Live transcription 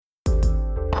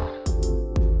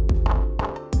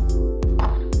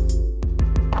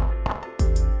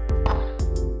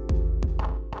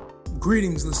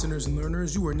Greetings, listeners and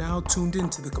learners. You are now tuned in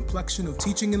to The Complexion of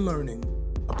Teaching and Learning,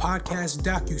 a podcast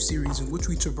docu-series in which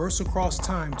we traverse across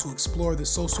time to explore the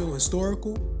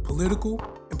socio-historical, political,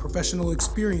 and professional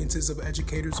experiences of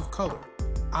educators of color.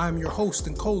 I'm your host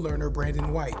and co-learner,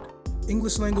 Brandon White,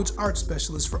 English Language Arts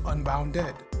Specialist for Unbound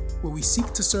Ed, where we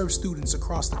seek to serve students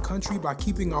across the country by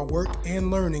keeping our work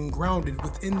and learning grounded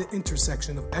within the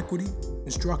intersection of equity,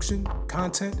 instruction,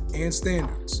 content, and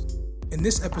standards. In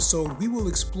this episode, we will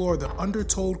explore the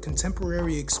undertold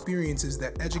contemporary experiences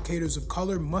that educators of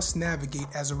color must navigate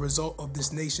as a result of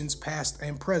this nation's past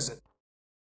and present.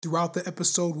 Throughout the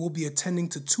episode, we'll be attending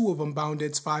to two of Unbound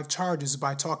Ed's 5 charges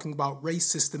by talking about race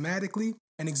systematically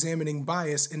and examining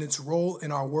bias in its role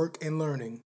in our work and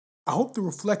learning. I hope the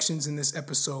reflections in this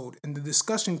episode and the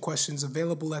discussion questions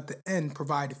available at the end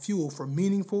provide fuel for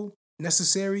meaningful,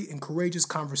 necessary, and courageous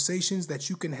conversations that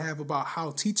you can have about how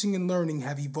teaching and learning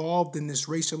have evolved in this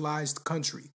racialized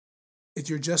country. If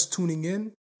you're just tuning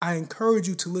in, I encourage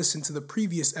you to listen to the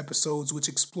previous episodes which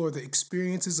explore the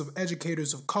experiences of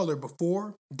educators of color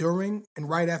before, during, and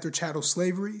right after chattel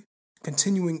slavery,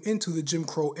 continuing into the Jim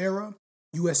Crow era,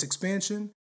 U.S.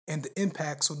 expansion, and the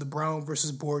impacts of the Brown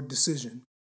versus Board decision.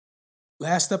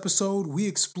 Last episode, we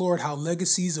explored how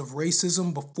legacies of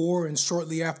racism before and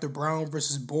shortly after Brown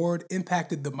versus Board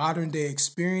impacted the modern-day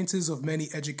experiences of many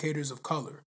educators of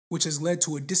color, which has led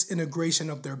to a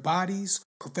disintegration of their bodies,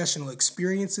 professional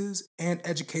experiences, and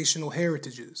educational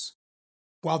heritages.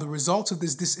 While the results of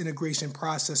this disintegration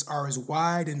process are as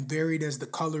wide and varied as the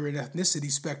color and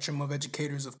ethnicity spectrum of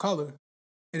educators of color,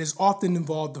 it has often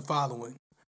involved the following: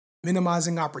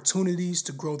 minimizing opportunities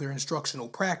to grow their instructional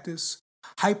practice,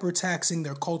 hyper-taxing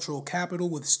their cultural capital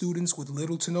with students with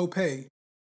little to no pay,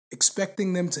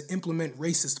 expecting them to implement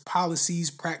racist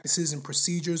policies, practices, and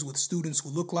procedures with students who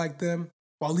look like them,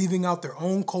 while leaving out their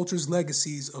own culture's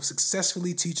legacies of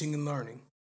successfully teaching and learning.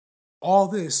 All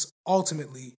this,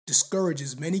 ultimately,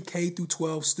 discourages many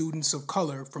K-12 students of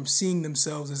color from seeing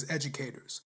themselves as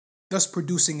educators, thus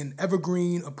producing an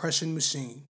evergreen oppression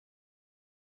machine.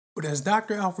 But as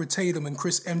Dr. Alfred Tatum and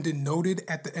Chris Emdin noted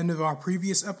at the end of our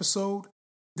previous episode,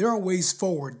 there are ways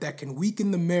forward that can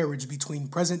weaken the marriage between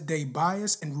present-day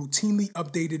bias and routinely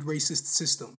updated racist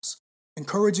systems,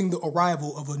 encouraging the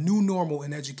arrival of a new normal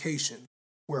in education,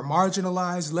 where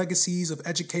marginalized legacies of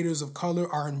educators of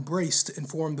color are embraced to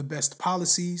inform the best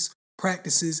policies,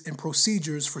 practices, and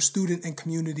procedures for student and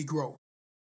community growth.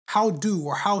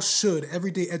 How should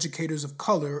everyday educators of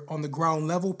color on the ground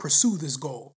level pursue this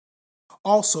goal?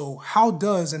 Also,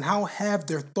 how have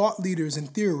their thought leaders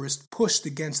and theorists pushed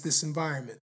against this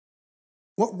environment?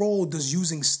 What role does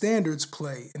using standards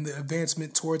play in the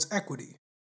advancement towards equity?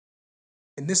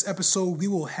 In this episode, we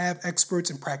will have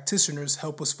experts and practitioners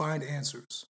help us find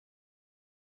answers.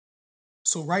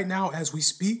 So right now, as we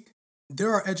speak,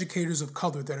 there are educators of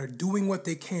color that are doing what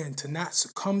they can to not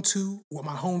succumb to what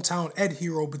my hometown ed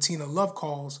hero Bettina Love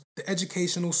calls the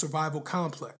educational survival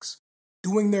complex,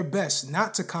 doing their best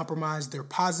not to compromise their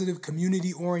positive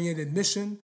community-oriented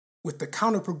mission with the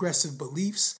counter-progressive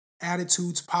beliefs,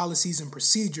 attitudes, policies, and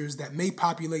procedures that may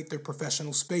populate their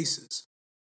professional spaces.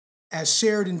 As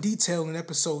shared in detail in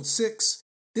episode 6,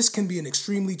 this can be an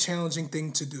extremely challenging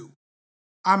thing to do.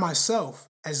 I myself,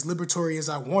 as libertarian as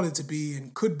I wanted to be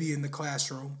and could be in the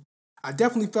classroom, I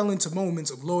definitely fell into moments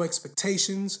of low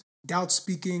expectations, doubt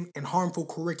speaking, and harmful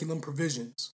curriculum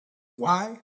provisions.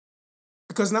 Why?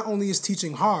 Because not only is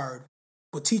teaching hard,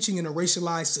 but teaching in a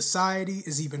racialized society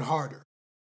is even harder.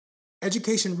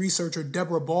 Education researcher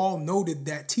Deborah Ball noted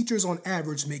that teachers on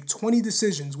average make 20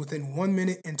 decisions within 1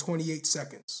 minute and 28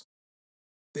 seconds.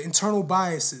 The internal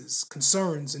biases,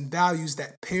 concerns, and values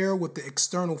that pair with the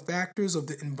external factors of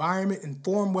the environment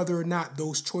inform whether or not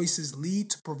those choices lead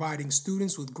to providing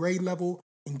students with grade-level,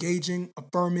 engaging,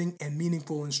 affirming, and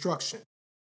meaningful instruction.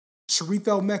 Sharif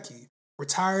El-Mekki,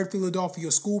 retired Philadelphia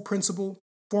school principal,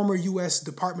 former U.S.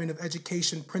 Department of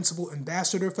Education Principal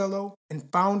Ambassador Fellow, and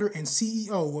founder and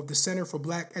CEO of the Center for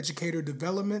Black Educator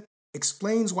Development,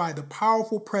 explains why the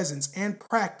powerful presence and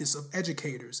practice of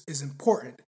educators is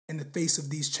important in the face of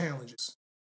these challenges.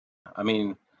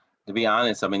 To be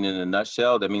honest, in a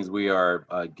nutshell, that means we are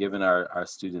giving our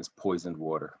students poisoned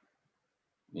water.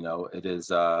 It is,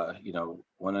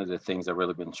 one of the things I've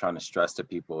really been trying to stress to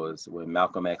people is when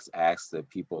Malcolm X asked the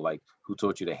people, like, who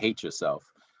taught you to hate yourself?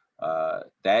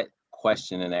 That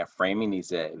question and that framing needs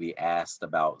to be asked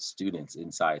about students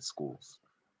inside schools.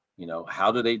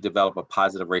 How do they develop a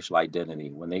positive racial identity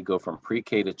when they go from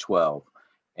pre-K to 12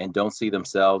 and don't see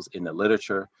themselves in the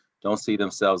literature, don't see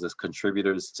themselves as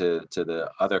contributors to the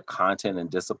other content and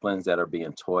disciplines that are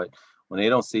being taught, when they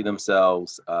don't see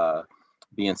themselves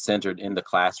being centered in the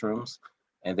classrooms,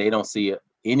 and they don't see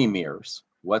any mirrors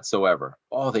whatsoever.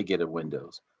 All they get are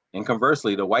windows. And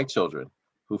conversely, the white children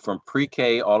who from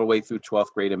pre-K all the way through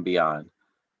 12th grade and beyond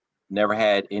never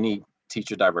had any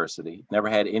teacher diversity, never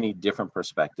had any different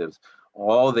perspectives.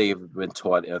 All they've been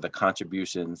taught are the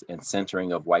contributions and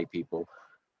centering of white people,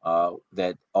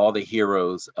 that all the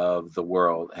heroes of the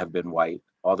world have been white,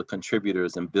 all the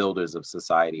contributors and builders of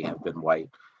society have been white.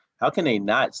 How can they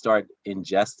not start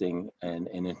ingesting and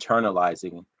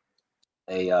internalizing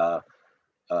a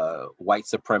white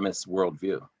supremacist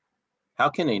worldview? How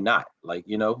can they not?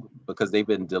 Because they've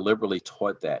been deliberately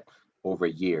taught that over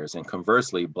years. And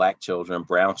conversely, Black children,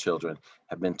 brown children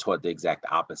have been taught the exact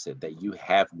opposite, that you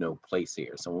have no place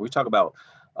here. So when we talk about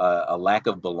a lack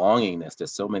of belongingness that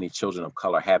so many children of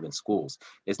color have in schools,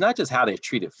 it's not just how they're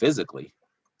treated physically,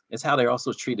 it's how they're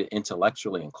also treated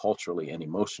intellectually and culturally and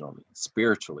emotionally,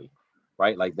 spiritually,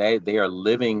 right? Like they are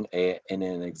living in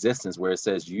an existence where it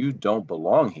says you don't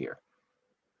belong here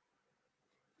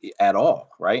at all,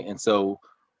 right? And so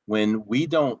when we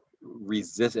don't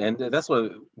resist, and that's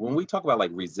what, when we talk about like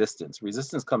resistance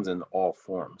comes in all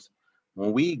forms.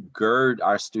 When we gird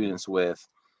our students with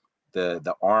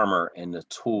the armor and the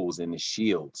tools and the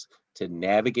shields to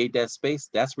navigate that space,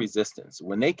 that's resistance.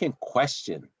 When they can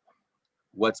question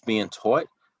what's being taught,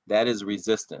 that is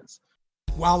resistance.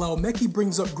 While Elmecki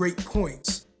brings up great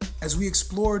points, as we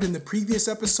explored in the previous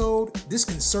episode, this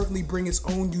can certainly bring its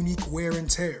own unique wear and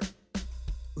tear.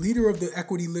 Leader of the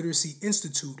Equity Literacy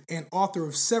Institute and author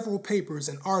of several papers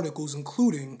and articles,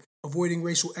 including Avoiding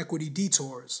Racial Equity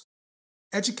Detours,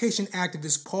 education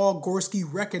activist Paul Gorski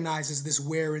recognizes this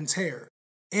wear and tear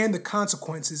and the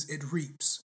consequences it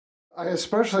reaps. I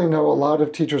especially know a lot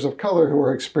of teachers of color who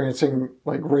are experiencing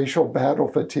like racial battle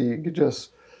fatigue,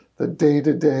 just the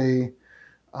day-to-day,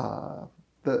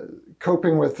 the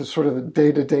coping with the sort of the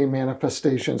day-to-day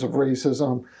manifestations of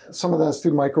racism. Some of that's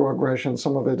through microaggressions,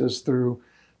 some of it is through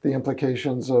the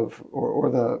implications of or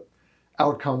the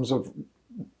outcomes of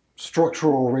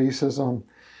structural racism.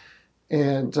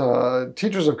 And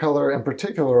teachers of color in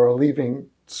particular are leaving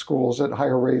schools at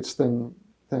higher rates than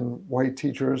white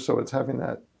teachers, so it's having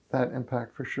that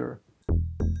impact for sure.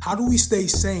 How do we stay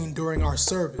sane during our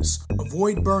service,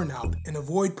 avoid burnout, and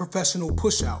avoid professional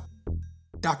pushout?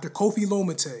 Dr. Kofi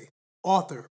Lomotey,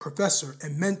 author, professor,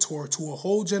 and mentor to a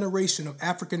whole generation of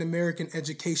African American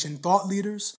education thought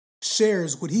leaders,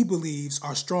 shares what he believes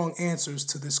are strong answers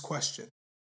to this question.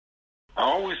 I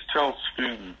always tell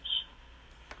students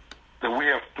that we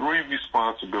have three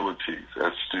responsibilities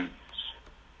as students.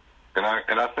 And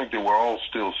I think that we're all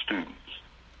still students.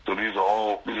 So these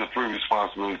are three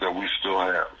responsibilities that we still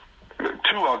have.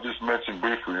 Two I'll just mention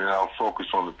briefly, and I'll focus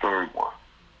on the third one.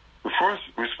 The first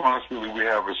responsibility we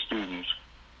have as students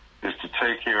is to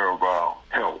take care of our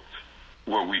health,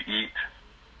 what we eat,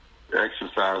 the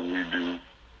exercise we do,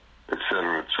 et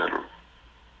cetera, et cetera.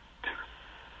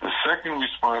 The second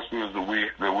responsibility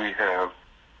that we have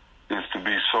is to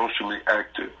be socially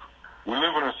active. We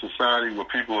live in a society where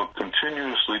people are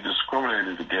continuously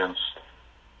discriminated against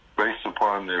based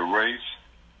upon their race,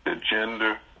 their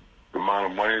gender, the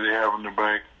amount of money they have in the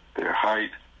bank, their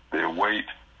height, their weight,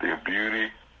 their beauty,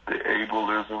 their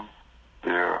ableism,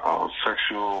 their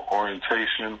sexual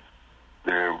orientation,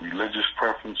 their religious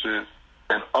preferences,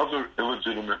 and other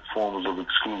illegitimate forms of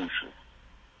exclusion.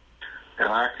 And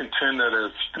I contend that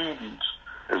as students,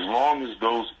 as long as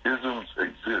those isms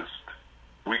exist,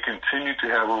 we continue to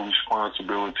have a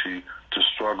responsibility to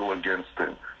struggle against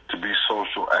them, to be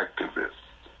social activists.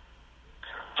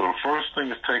 So the first thing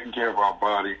is taking care of our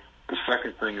body. The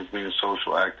second thing is being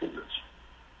social activists.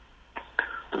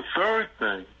 The third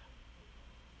thing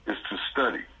is to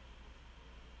study.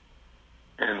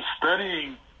 And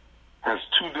studying has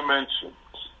two dimensions.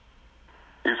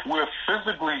 If we're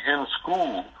physically in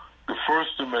school, the first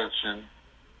dimension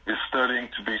is studying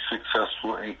to be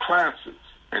successful in classes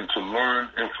and to learn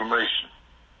information.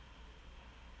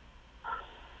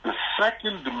 The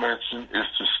second dimension is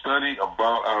to study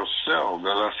about ourselves,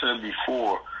 as I said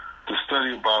before, to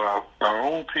study about our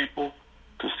own people,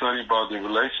 to study about the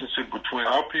relationship between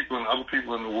our people and other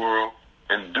people in the world.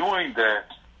 And doing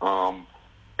that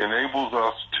enables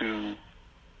us to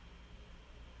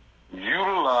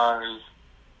utilize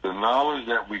the knowledge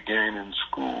that we gain in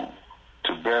school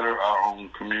to better our own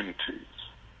communities.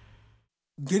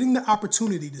 Getting the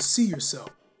opportunity to see yourself,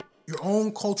 your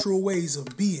own cultural ways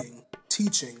of being,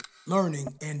 teaching, learning,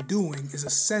 and doing is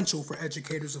essential for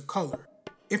educators of color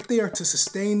if they are to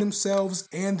sustain themselves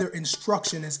and their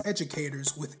instruction as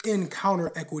educators within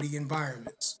counter-equity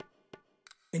environments.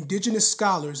 Indigenous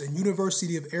scholars and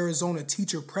University of Arizona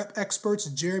teacher prep experts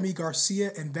Jeremy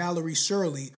Garcia and Valerie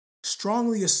Shirley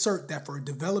strongly assert that for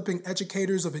developing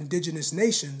educators of indigenous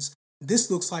nations,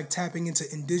 this looks like tapping into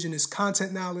indigenous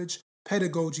content knowledge,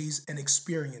 pedagogies, and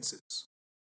experiences.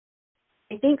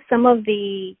 I think some of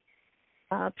the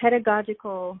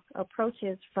pedagogical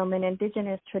approaches from an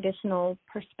indigenous traditional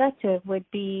perspective would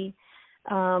be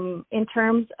in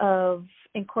terms of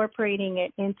incorporating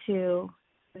it into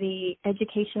the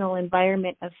educational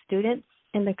environment of students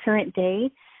in the current day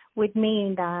would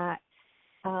mean that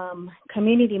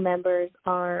community members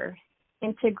are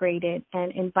integrated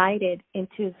and invited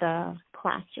into the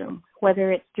classroom,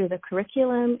 whether it's through the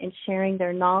curriculum and sharing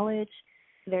their knowledge,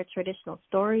 their traditional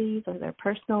stories, or their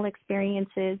personal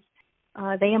experiences.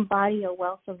 They embody a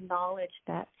wealth of knowledge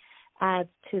that adds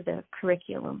to the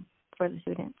curriculum for the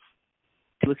students.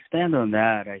 To expand on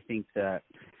that, I think that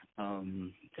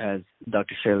as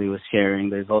Dr. Shirley was sharing,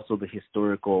 there's also the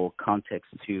historical context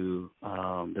to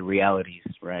the realities,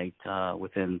 right,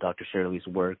 within Dr. Shirley's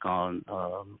work on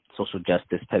social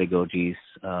justice pedagogies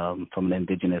from an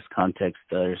indigenous context.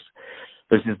 There's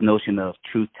this notion of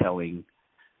truth-telling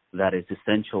that is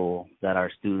essential that our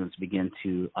students begin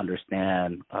to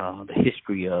understand the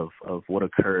history of what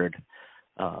occurred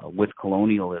with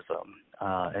colonialism.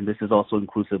 And this is also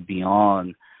inclusive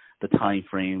beyond the time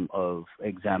frame of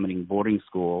examining boarding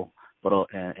school, but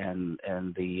and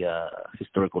the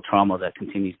historical trauma that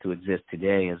continues to exist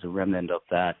today as a remnant of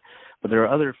that. But there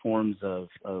are other forms of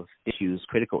issues,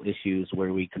 critical issues,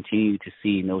 where we continue to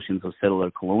see notions of settler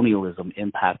colonialism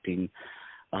impacting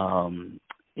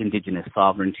indigenous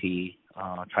sovereignty,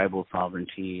 tribal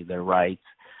sovereignty, their rights.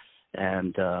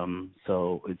 And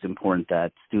so it's important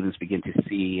that students begin to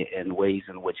see in ways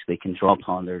in which they can draw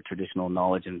upon their traditional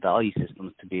knowledge and value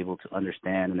systems to be able to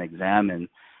understand and examine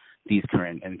these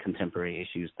current and contemporary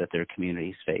issues that their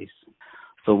communities face.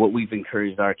 So what we've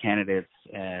encouraged our candidates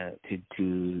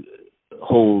to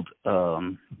hold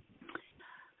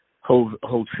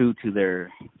true to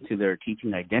their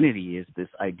teaching identity is this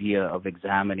idea of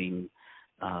examining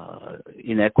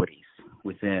inequities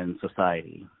within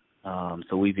society.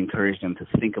 So we've encouraged them to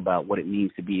think about what it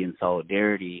means to be in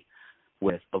solidarity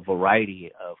with a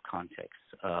variety of contexts,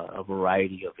 a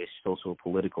variety of social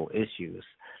political issues.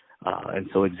 And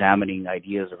so examining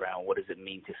ideas around what does it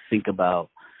mean to think about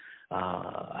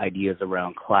ideas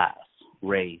around class,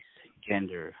 race,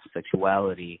 gender,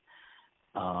 sexuality,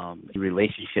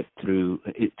 relationship to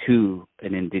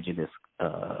an indigenous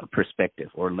perspective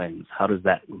or lens. How does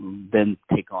that then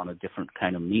take on a different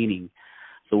kind of meaning?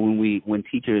 So when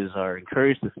teachers are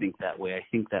encouraged to think that way, I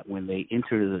think that when they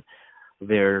enter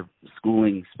their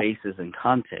schooling spaces and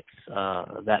contexts,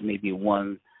 that may be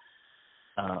one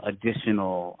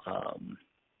additional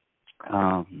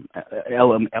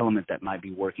element that might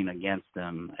be working against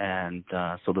them. And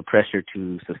so the pressure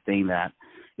to sustain that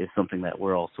is something that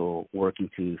we're also working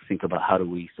to think about. How do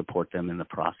we support them in the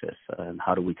process, and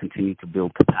how do we continue to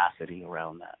build capacity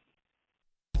around that?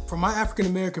 From my African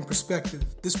American perspective,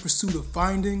 this pursuit of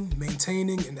finding,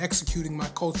 maintaining, and executing my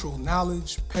cultural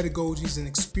knowledge, pedagogies, and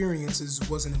experiences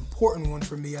was an important one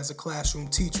for me as a classroom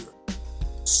teacher.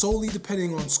 Solely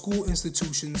depending on school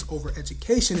institutions over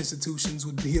education institutions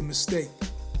would be a mistake,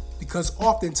 because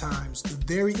oftentimes the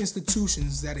very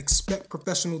institutions that expect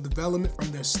professional development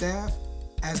from their staff,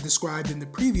 as described in the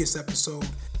previous episode,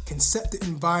 can set the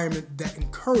environment that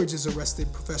encourages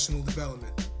arrested professional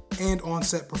development and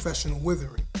onset professional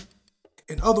withering.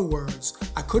 In other words,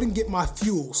 I couldn't get my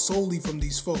fuel solely from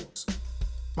these folks.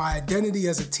 My identity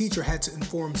as a teacher had to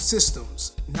inform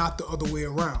systems, not the other way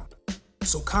around.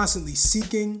 So constantly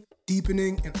seeking,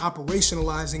 deepening, and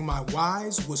operationalizing my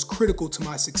whys was critical to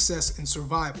my success and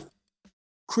survival.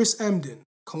 Chris Emdin,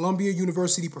 Columbia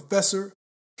University professor,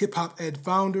 hip-hop ed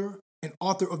founder, and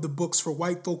author of the books For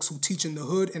White Folks Who Teach in the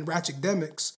Hood and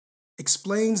Ratchetdemics,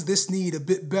 explains this need a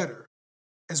bit better,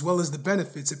 as well as the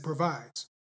benefits it provides.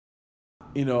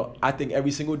 You know, I think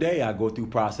every single day I go through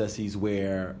processes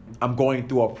where I'm going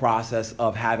through a process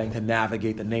of having to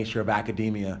navigate the nature of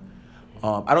academia.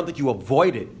 I don't think you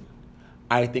avoid it.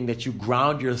 I think that you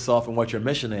ground yourself in what your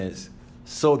mission is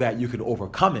so that you can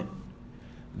overcome it.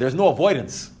 There's no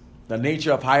avoidance. The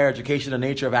nature of higher education, the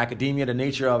nature of academia, the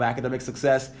nature of academic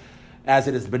success, as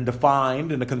it has been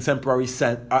defined in the contemporary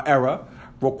era,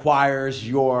 requires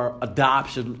your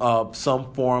adoption of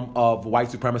some form of white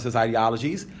supremacist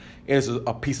ideologies. It is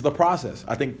a piece of the process.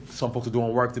 I think some folks are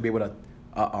doing work to be able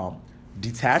to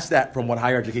detach that from what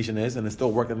higher education is, and there's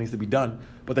still work that needs to be done.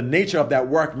 But the nature of that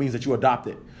work means that you adopt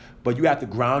it. But you have to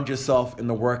ground yourself in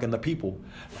the work and the people.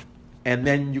 and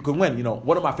then you can win. You know,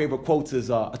 one of my favorite quotes is,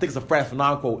 I think it's a Frantz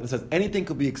Fanon quote. It says, anything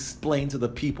could be explained to the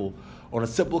people on a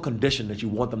simple condition that you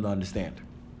want them to understand.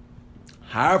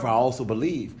 However, I also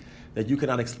believe that you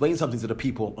cannot explain something to the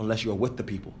people unless you're with the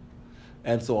people.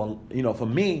 And so, you know, for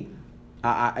me,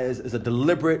 it's a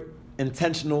deliberate,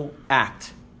 intentional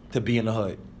act to be in the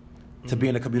hood, to be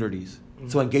in the communities,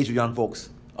 to engage with young folks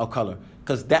of color.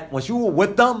 Because that once you were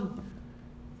with them,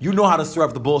 you know how to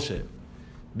serve the bullshit.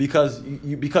 Because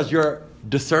your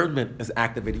discernment is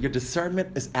activated. Your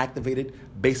discernment is activated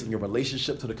based on your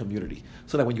relationship to the community.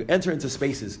 So that when you enter into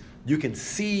spaces, you can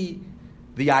see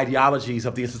the ideologies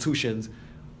of the institutions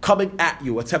coming at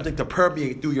you, attempting to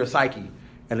permeate through your psyche.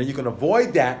 And then you can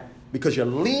avoid that because you're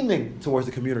leaning towards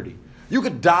the community. You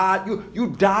could dodge,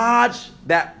 you dodge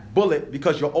that bullet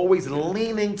because you're always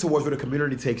leaning towards where the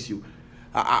community takes you.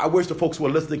 I wish the folks who are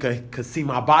listening could see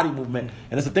my body movement.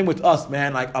 And it's the thing with us,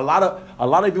 man. Like a lot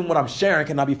of even what I'm sharing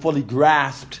cannot be fully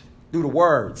grasped through the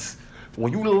words.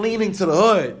 When you're leaning to the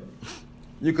hood,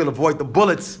 you can avoid the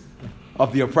bullets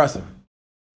of the oppressor.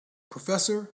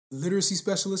 Professor, literacy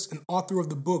specialist, and author of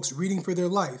the books Reading for Their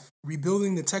Life,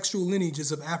 Rebuilding the Textual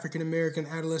Lineages of African American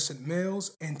Adolescent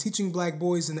Males, and Teaching Black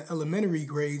Boys in the Elementary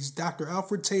Grades, Dr.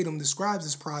 Alfred Tatum describes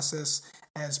this process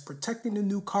as protecting the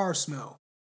new car smell.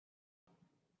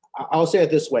 I'll say it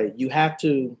this way. You have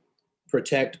to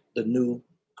protect the new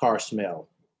car smell.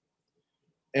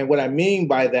 And what I mean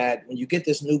by that, when you get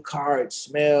this new car, it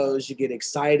smells, you get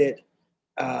excited.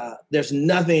 There's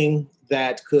nothing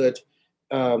that could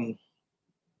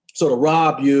sort of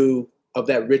rob you of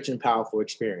that rich and powerful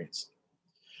experience.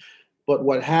 But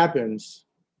what happens,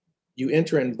 you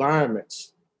enter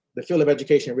environments, the field of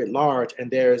education writ large, and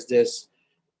there's this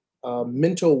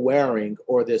mental wearing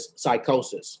or this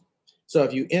psychosis. So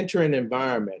if you enter an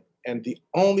environment and the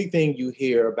only thing you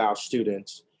hear about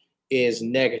students is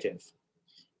negative,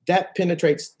 that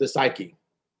penetrates the psyche.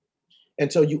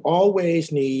 And so you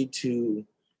always need to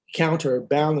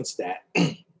counterbalance that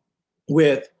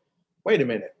with, wait a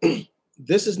minute,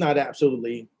 this is not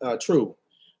absolutely true.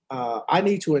 I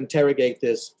need to interrogate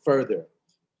this further.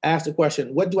 Ask the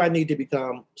question, what do I need to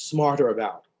become smarter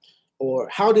about? Or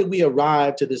how did we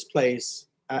arrive to this place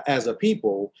as a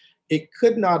people? It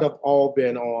could not have all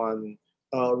been on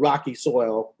rocky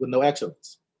soil with no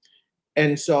excellence.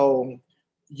 And so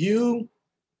you,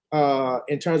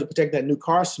 in terms of protecting that new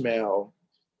car smell,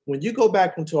 when you go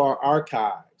back into our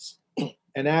archives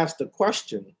and ask the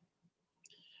question,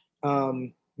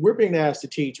 we're being asked to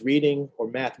teach reading or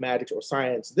mathematics or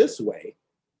science this way,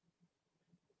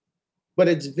 but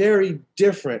it's very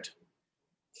different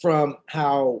from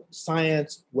how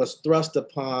science was thrust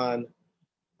upon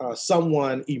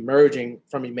someone emerging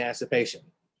from emancipation,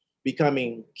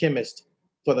 becoming chemist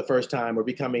for the first time, or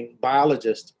becoming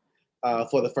biologist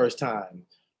for the first time,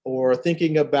 or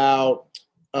thinking about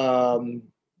beyond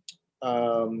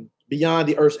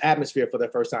the Earth's atmosphere for the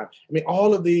first time. I mean,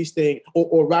 all of these things,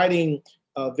 or writing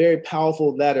very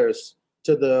powerful letters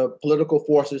to the political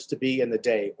forces to be in the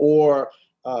day, or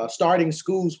starting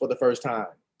schools for the first time.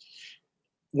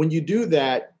 When you do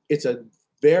that, it's a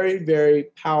very, very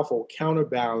powerful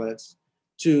counterbalance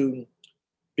to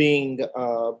being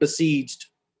besieged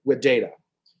with data.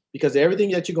 Because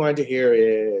everything that you're going to hear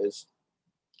is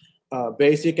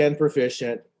basic and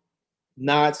proficient,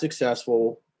 not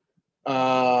successful.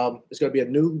 It's going to be a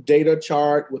new data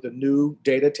chart with a new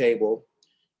data table.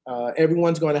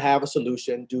 Everyone's going to have a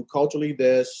solution, do culturally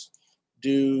this,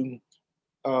 do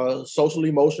social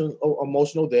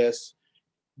emotional this.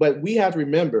 But we have to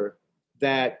remember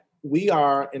that we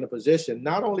are in a position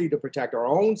not only to protect our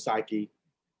own psyche,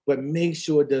 but make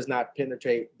sure it does not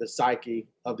penetrate the psyche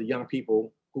of the young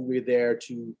people who we're there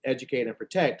to educate and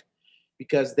protect,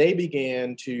 because they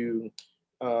began to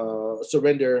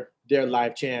surrender their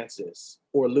life chances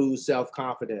or lose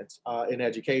self-confidence in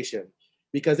education,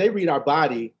 because they read our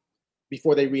body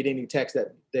before they read any text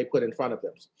that they put in front of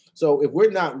them. So if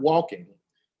we're not walking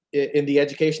in the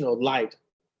educational light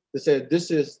that says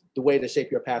this is the way to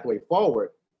shape your pathway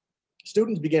forward,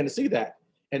 students begin to see that,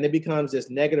 and it becomes this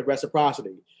negative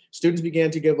reciprocity. Students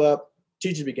began to give up,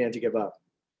 teachers began to give up.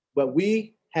 But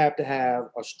we have to have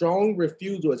a strong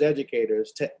refusal as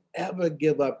educators to ever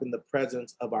give up in the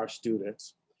presence of our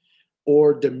students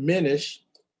or diminish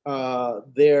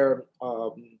their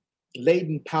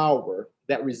latent power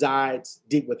that resides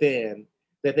deep within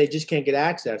that they just can't get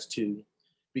access to,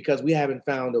 because we haven't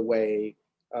found a way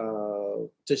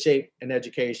to shape an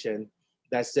education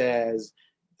that says,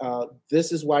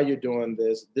 this is why you're doing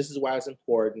this. This is why it's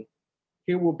important.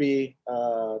 Here will be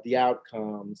the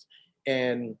outcomes.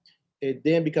 And it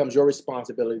then becomes your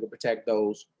responsibility to protect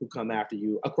those who come after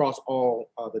you across all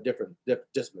the different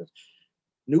disciplines.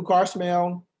 New car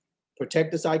smell,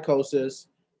 protect the psychosis,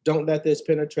 don't let this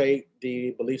penetrate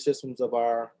the belief systems of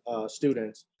our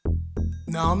students.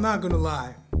 Now, I'm not going to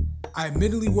lie. I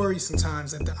admittedly worry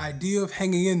sometimes that the idea of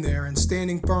hanging in there and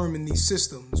standing firm in these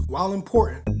systems, while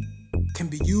important, can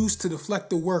be used to deflect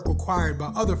the work required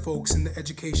by other folks in the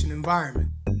education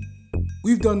environment.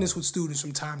 We've done this with students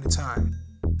from time to time.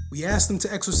 We ask them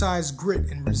to exercise grit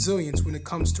and resilience when it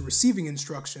comes to receiving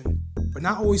instruction, but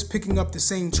not always picking up the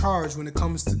same charge when it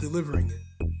comes to delivering it.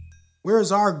 Where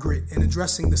is our grit in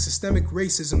addressing the systemic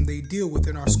racism they deal with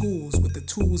in our schools with the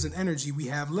tools and energy we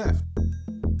have left?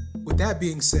 With that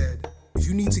being said, if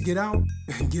you need to get out,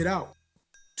 get out.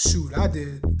 Shoot, I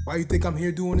did. Why you think I'm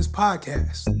here doing this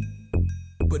podcast?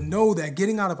 But know that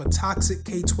getting out of a toxic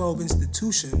K-12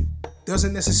 institution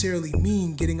doesn't necessarily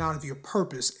mean getting out of your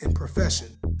purpose and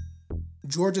profession.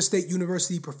 Georgia State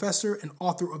University professor and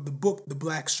author of the book The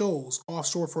Black Shoals,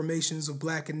 Offshore Formations of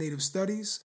Black and Native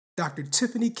Studies, Dr.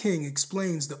 Tiffany King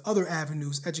explains the other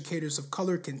avenues educators of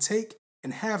color can take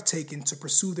and have taken to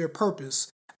pursue their purpose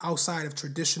outside of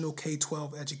traditional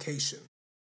K-12 education.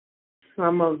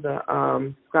 Some of the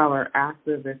scholar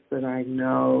activists that I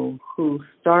know who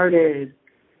started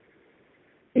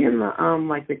in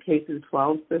the the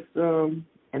K-12 system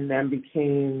and then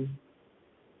became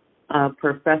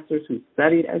professors who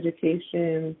studied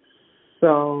education.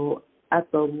 So at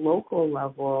the local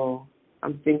level,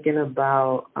 I'm thinking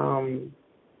about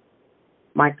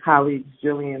my colleagues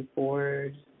Jillian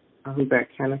Ford, who's at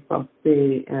Kennesaw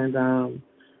State, and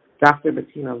Dr.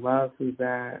 Bettina Love, who's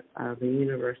at the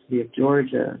University of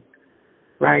Georgia,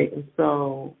 right? And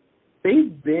so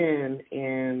they've been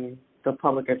in the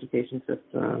public education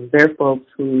system. They're folks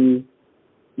who,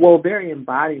 their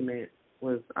embodiment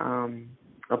was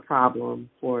a problem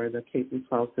for the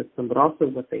K-12 system, but also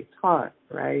what they taught,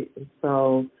 right? And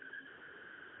so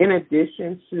in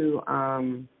addition to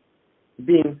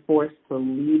being forced to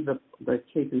leave the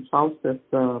K-12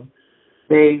 system,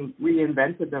 they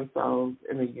reinvented themselves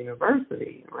in the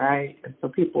university, right? And so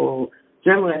people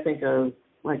generally, I think of,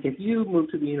 if you move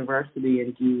to the university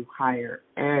and do higher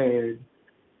ed,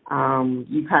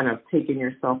 you kind of taken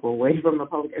yourself away from the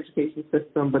public education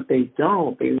system, but they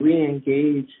don't. They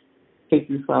re-engage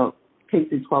K-12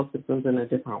 systems in a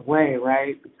different way,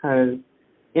 right? Because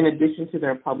in addition to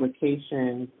their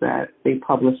publications that they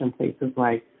publish in places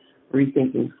like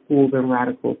Rethinking Schools and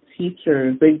Radical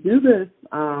Teachers, they do this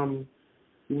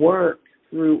work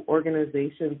through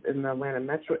organizations in the Atlanta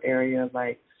metro area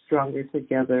like Stronger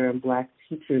Together and Black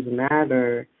Teachers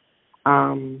Matter,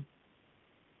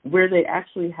 where they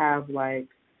actually have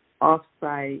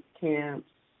off-site camps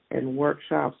and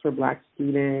workshops for Black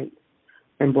students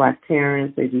and Black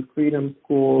parents. They do freedom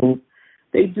schools.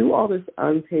 They do all this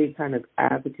unpaid kind of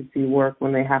advocacy work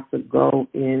when they have to go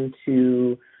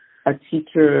into a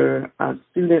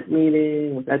teacher-student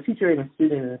meeting with a teacher and a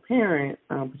student and a parent,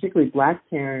 particularly Black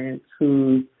parents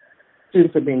whose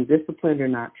students are being disciplined or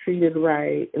not treated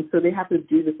right. And so they have to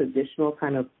do this additional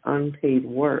kind of unpaid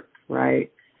work,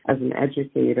 right, as an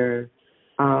educator,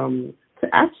 to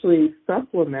actually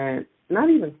supplement, not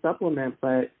even supplement,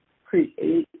 but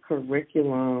create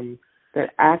curriculum that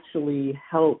actually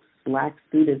helps Black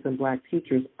students and Black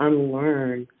teachers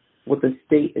unlearn what the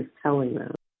state is telling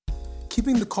them.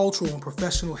 Keeping the cultural and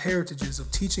professional heritages of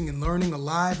teaching and learning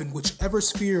alive in whichever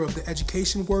sphere of the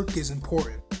education work is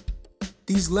important.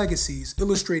 These legacies,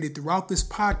 illustrated throughout this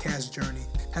podcast journey,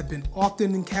 have been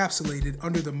often encapsulated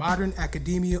under the modern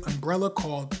academia umbrella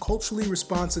called culturally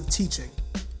responsive teaching,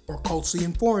 or culturally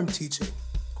informed teaching,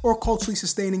 or culturally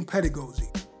sustaining pedagogy,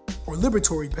 or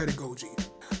liberatory pedagogy.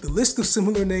 The list of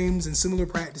similar names and similar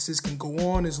practices can go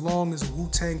on as long as a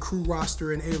Wu-Tang Crew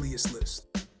roster and alias list.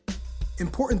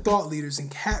 Important thought leaders in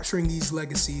capturing these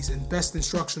legacies and best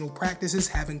instructional practices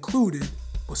have included,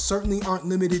 but certainly aren't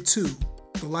limited to,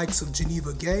 the likes of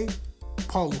Geneva Gay,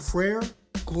 Paulo Freire,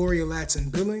 Gloria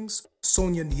Ladson-Billings,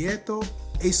 Sonia Nieto,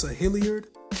 Asa Hilliard,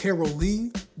 Carol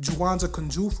Lee, Juwanza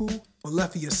Kunjufu,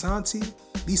 Malefi Asante,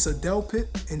 Lisa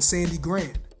Delpit, and Sandy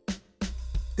Grand.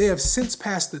 They have since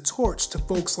passed the torch to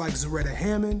folks like Zaretta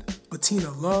Hammond,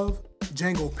 Bettina Love,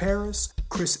 Django Paris,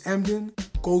 Chris Emden,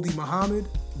 Goldie Muhammad,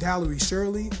 Valerie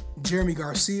Shirley, Jeremy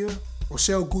Garcia,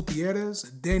 Rochelle Gutierrez,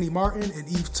 Danny Martin, and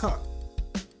Eve Tuck.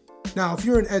 Now, if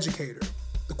you're an educator,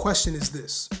 the question is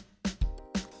this: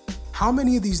 how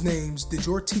many of these names did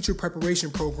your teacher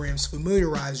preparation programs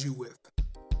familiarize you with?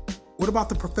 What about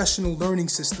the professional learning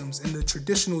systems in the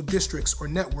traditional districts or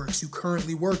networks you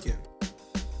currently work in?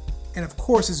 And of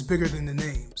course, it's bigger than the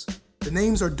names. The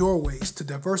names are doorways to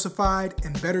diversified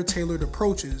and better tailored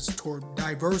approaches toward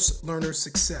diverse learner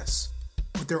success,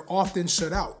 but they're often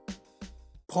shut out.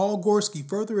 Paul Gorski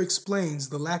further explains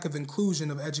the lack of inclusion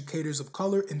of educators of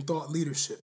color in thought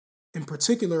leadership, in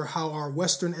particular how our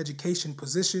Western education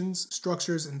positions,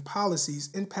 structures, and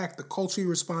policies impact the culturally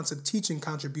responsive teaching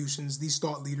contributions these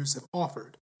thought leaders have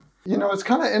offered. You know, it's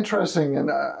kind of interesting,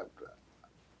 and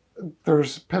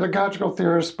there's pedagogical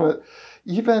theorists, but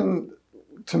even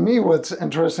to me what's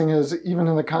interesting is even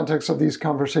in the context of these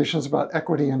conversations about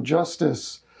equity and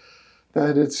justice,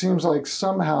 that it seems like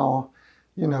somehow,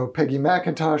 you know, Peggy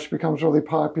McIntosh becomes really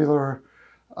popular,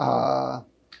 Robin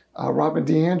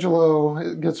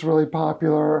DiAngelo gets really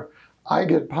popular, I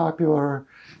get popular,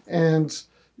 and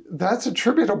that's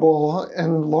attributable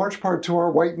in large part to our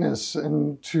whiteness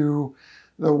and to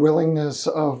the willingness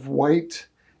of white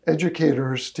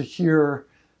educators to hear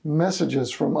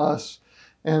messages from us.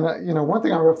 And, you know, one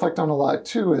thing I reflect on a lot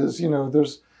too is, you know,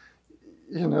 there's,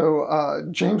 you know,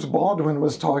 James Baldwin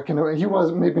was talking, he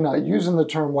was maybe not using the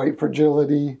term white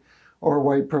fragility or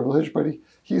white privilege, but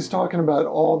he's talking about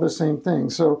all the same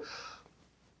things. So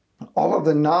all of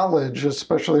the knowledge,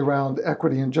 especially around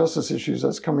equity and justice issues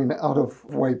that's coming out of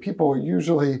white people,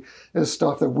 usually is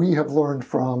stuff that we have learned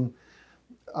from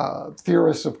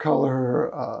theorists of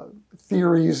color,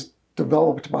 theories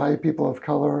developed by people of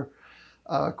color,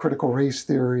 critical race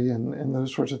theory, and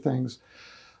those sorts of things.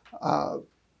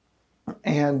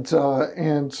 And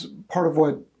part of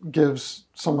what gives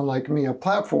someone like me a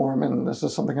platform, and this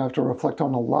is something I have to reflect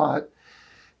on a lot,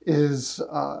 is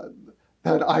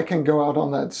that I can go out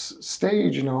on that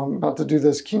stage, you know, I'm about to do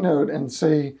this keynote and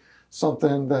say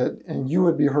something that, and you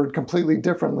would be heard completely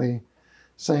differently,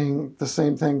 saying the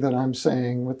same thing that I'm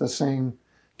saying with the same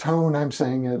tone I'm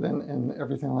saying it and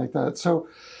everything like that. So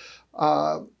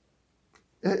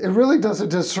it really does a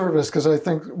disservice, because I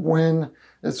think when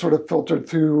it's sort of filtered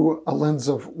through a lens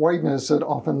of whiteness, it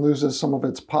often loses some of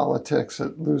its politics,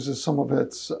 it loses some of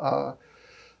its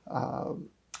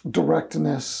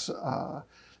directness,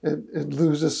 it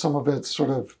loses some of its sort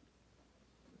of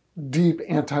deep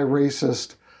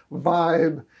anti-racist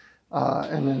vibe,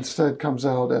 and instead comes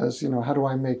out as, you know, how do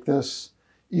I make this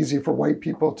easy for white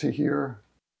people to hear?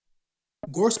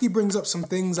 Gorski brings up some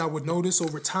things I would notice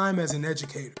over time as an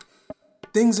educator.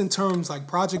 Things in terms like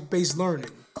project-based learning,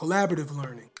 collaborative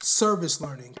learning, service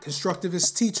learning,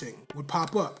 constructivist teaching would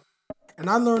pop up. And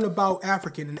I learned about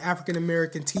African and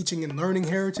African-American teaching and learning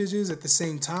heritages at the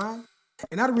same time,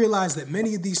 and I realized that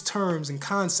many of these terms and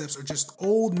concepts are just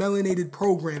old melanated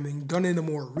programming done in a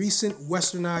more recent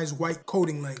westernized white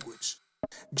coding language.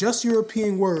 Just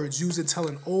European words used to tell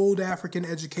an old African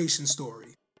education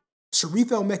story.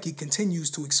 Sharif El-Mekki continues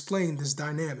to explain this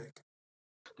dynamic.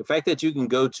 The fact that you can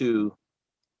go to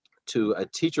a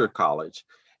teacher college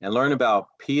and learn about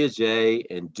Piaget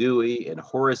and Dewey and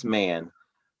Horace Mann,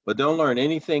 but don't learn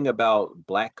anything about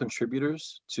Black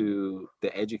contributors to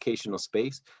the educational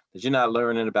space, that you're not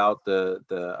learning about the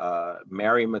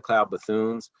Mary McLeod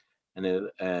Bethunes and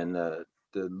the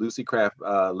Lucy Craft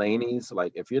Laneys.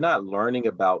 Like, if you're not learning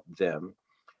about them,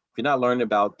 if you're not learning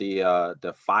about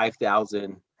the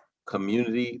 5,000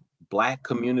 Black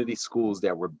community schools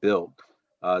that were built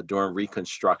during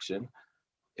Reconstruction,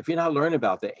 if you're not learning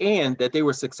about that, and that they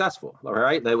were successful, all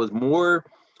right, there was more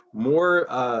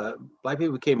Black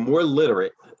people became more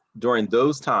literate during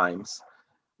those times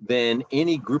than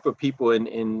any group of people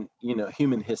in you know,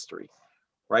 human history,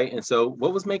 right? And so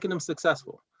what was making them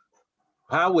successful?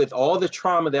 How, with all the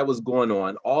trauma that was going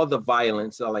on, all the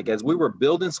violence, like as we were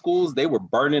building schools, they were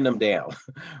burning them down,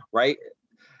 right?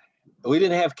 We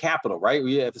didn't have capital, right?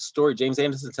 We have a story, James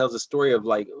Anderson tells a story of,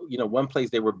 like, you know, one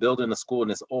place they were building a school and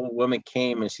this old woman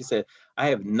came and she said, I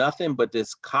have nothing but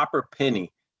this copper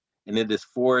penny, and it is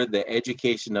for the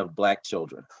education of Black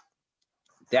children.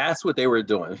 That's what they were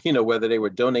doing, you know, whether they were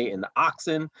donating the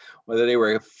oxen, whether they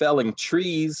were felling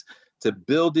trees to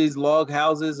build these log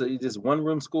houses, or just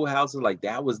one-room schoolhouses, like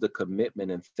that was the commitment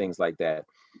and things like that.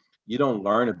 You don't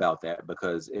learn about that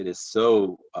because it is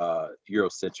so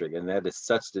Eurocentric, and that is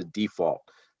such the default.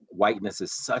 Whiteness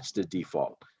is such the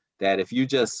default that if you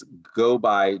just go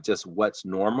by just what's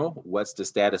normal, what's the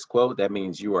status quo, that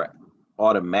means you are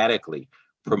automatically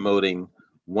promoting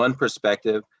one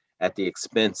perspective at the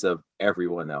expense of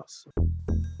everyone else.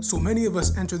 So many of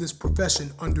us enter this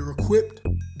profession under-equipped,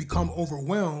 become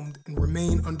overwhelmed, and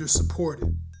remain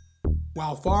under-supported.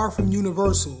 While far from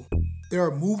universal, there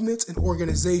are movements and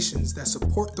organizations that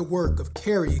support the work of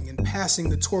carrying and passing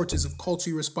the torches of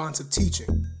culturally responsive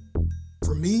teaching.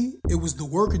 For me, it was the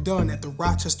work done at the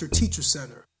Rochester Teacher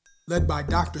Center, led by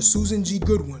Dr. Susan G.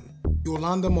 Goodwin,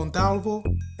 Yolanda Montalvo,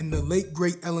 and the late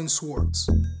great Ellen Swartz.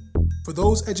 For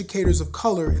those educators of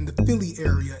color in the Philly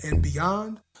area and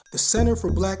beyond, the Center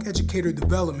for Black Educator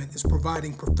Development is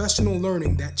providing professional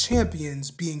learning that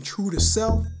champions being true to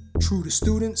self, true to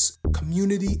students,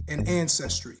 community, and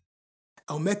ancestry.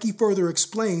 Elmecki further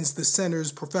explains the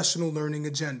center's professional learning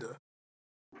agenda.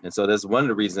 And so that's one of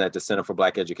the reasons at the Center for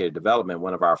Black Educator Development,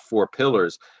 one of our 4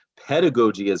 pillars,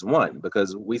 pedagogy is one,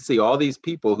 because we see all these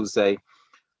people who say,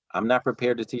 I'm not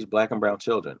prepared to teach Black and brown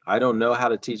children. I don't know how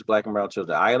to teach Black and brown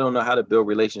children. I don't know how to build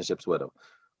relationships with them.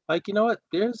 Like, you know what?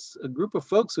 There's a group of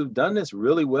folks who've done this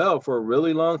really well for a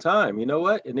really long time. You know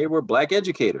what? And they were Black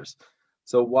educators.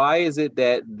 So why is it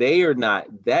that they are not,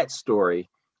 that story,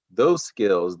 those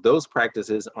skills, those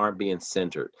practices aren't being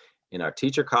centered in our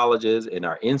teacher colleges, in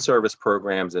our in-service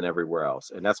programs, and everywhere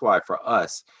else? And that's why for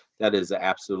us, that is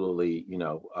absolutely,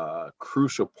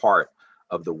 crucial part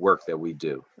of the work that we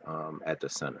do at the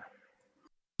center.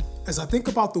 As I think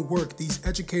about the work these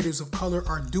educators of color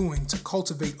are doing to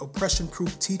cultivate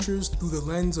oppression-proof teachers through the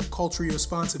lens of culturally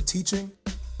responsive teaching,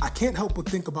 I can't help but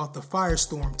think about the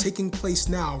firestorm taking place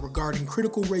now regarding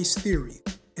critical race theory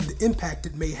and the impact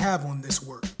it may have on this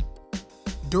work.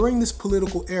 During this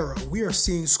political era, we are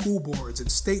seeing school boards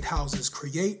and state houses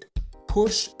create,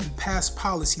 push, and pass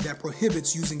policy that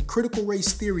prohibits using critical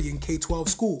race theory in K-12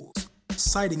 schools,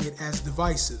 citing it as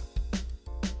divisive.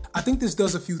 I think this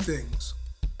does a few things.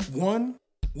 1,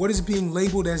 what is being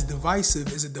labeled as divisive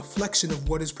is a deflection of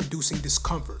what is producing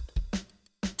discomfort.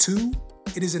 2,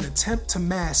 it is an attempt to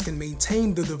mask and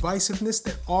maintain the divisiveness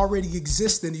that already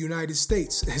exists in the United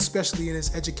States, especially in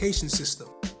its education system,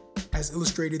 as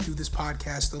illustrated through this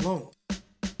podcast alone.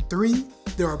 3,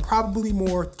 there are probably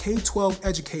more K-12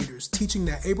 educators teaching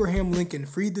that Abraham Lincoln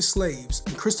freed the slaves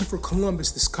and Christopher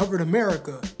Columbus discovered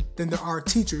America than there are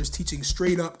teachers teaching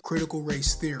straight-up critical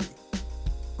race theory.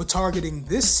 But targeting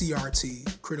this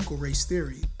CRT, critical race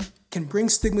theory, can bring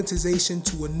stigmatization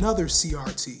to another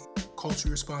CRT,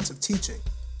 culturally responsive teaching,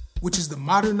 which is the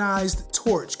modernized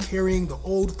torch carrying the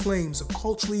old flames of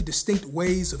culturally distinct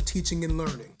ways of teaching and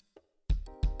learning.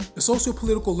 The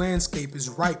socio-political landscape is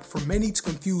ripe for many to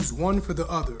confuse one for the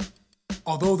other,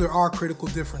 although there are critical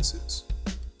differences.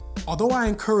 Although I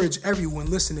encourage everyone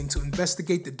listening to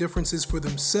investigate the differences for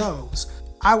themselves,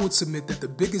 I would submit that the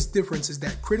biggest difference is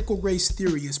that critical race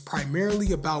theory is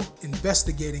primarily about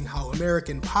investigating how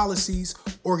American policies,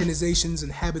 organizations,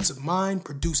 and habits of mind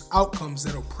produce outcomes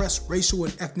that oppress racial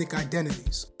and ethnic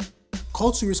identities.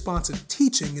 Culturally responsive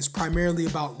teaching is primarily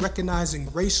about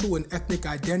recognizing racial and ethnic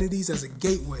identities as a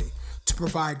gateway to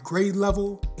provide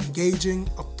grade-level, engaging,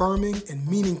 affirming, and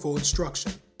meaningful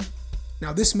instruction.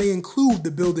 Now, this may include the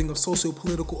building of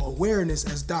socio-political awareness,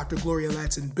 as Dr. Gloria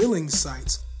Ladson-Billings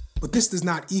cites, but this does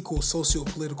not equal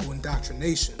socio-political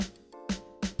indoctrination.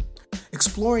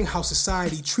 Exploring how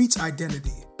society treats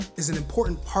identity is an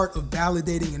important part of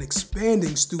validating and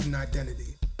expanding student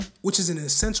identity, which is an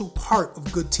essential part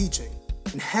of good teaching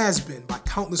and has been by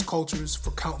countless cultures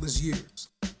for countless years.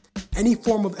 Any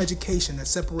form of education that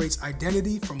separates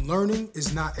identity from learning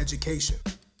is not education,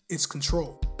 it's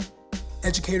control.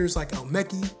 Educators like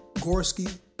Elmecki,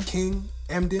 Gorski, King,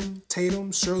 Emden,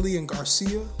 Tatum, Shirley, and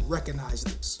Garcia recognize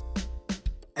this.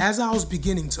 As I was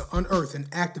beginning to unearth and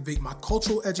activate my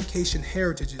cultural education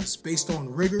heritages based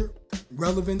on rigor,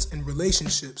 relevance, and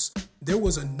relationships, there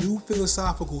was a new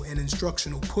philosophical and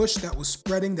instructional push that was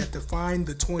spreading that defined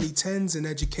the 2010s in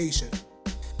education,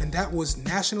 and that was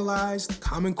nationalized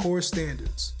Common Core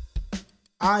standards.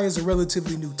 I, as a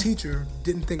relatively new teacher,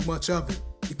 didn't think much of it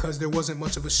because there wasn't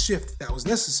much of a shift that was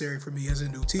necessary for me as a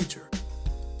new teacher.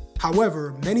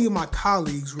 However, many of my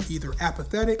colleagues were either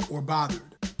apathetic or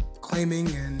bothered,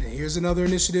 claiming, and here's another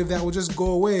initiative that will just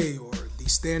go away, or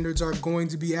these standards are going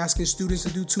to be asking students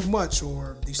to do too much,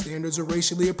 or these standards are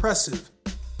racially oppressive.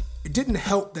 It didn't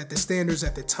help that the standards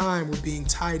at the time were being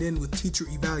tied in with teacher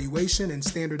evaluation and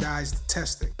standardized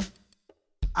testing.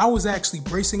 I was actually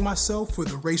bracing myself for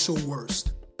the racial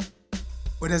worst.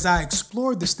 But as I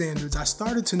explored the standards, I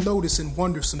started to notice and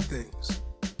wonder some things.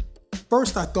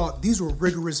 First, I thought these were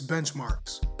rigorous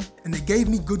benchmarks, and they gave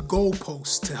me good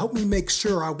goalposts to help me make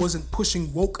sure I wasn't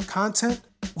pushing woke content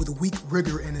with weak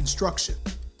rigor and instruction.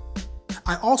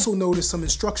 I also noticed some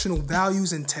instructional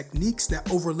values and techniques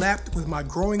that overlapped with my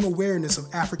growing awareness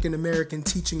of African American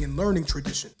teaching and learning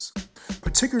traditions,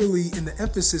 particularly in the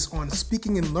emphasis on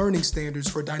speaking and learning standards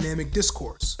for dynamic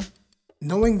discourse,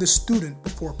 knowing the student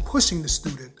before pushing the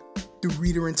student through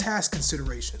reader and task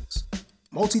considerations,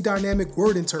 multi-dynamic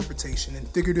word interpretation and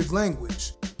figurative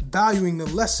language, valuing the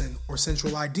lesson or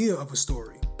central idea of a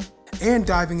story, and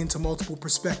diving into multiple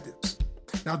perspectives.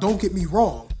 Now, don't get me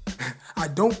wrong, I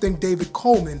don't think David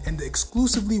Coleman and the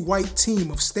exclusively white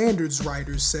team of standards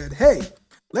writers said, hey,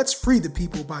 let's free the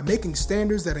people by making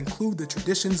standards that include the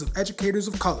traditions of educators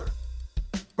of color.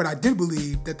 But I did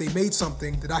believe that they made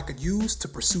something that I could use to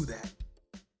pursue that.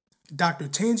 Dr.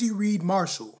 Tangi Reed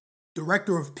Marshall,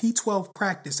 Director of P12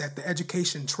 Practice at the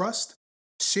Education Trust,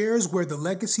 shares where the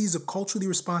legacies of culturally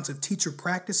responsive teacher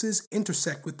practices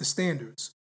intersect with the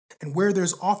standards, and where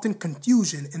there's often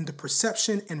confusion in the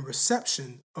perception and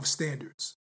reception of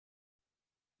standards.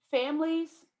 Families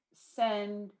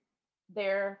send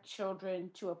their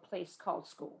children to a place called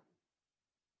school.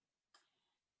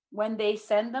 When they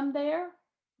send them there,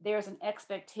 there's an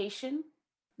expectation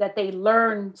that they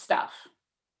learn stuff,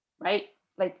 right?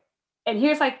 Like, and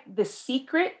here's like the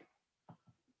secret.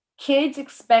 Kids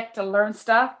expect to learn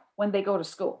stuff when they go to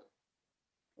school.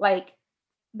 Like,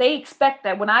 they expect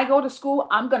that when I go to school,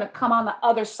 I'm going to come on the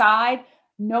other side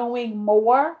knowing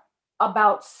more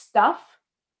about stuff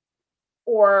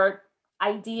or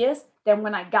ideas than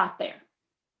when I got there.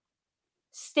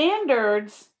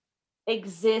 Standards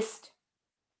exist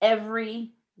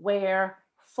everywhere,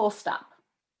 full stop.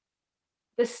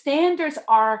 The standards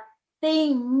are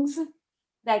things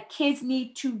that kids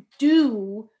need to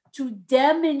do to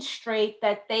demonstrate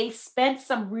that they spent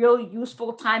some real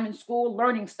useful time in school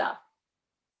learning stuff.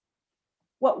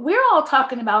 What we're all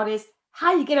talking about is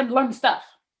how you get them to learn the stuff.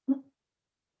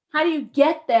 How do you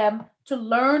get them to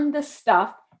learn the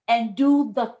stuff and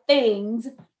do the things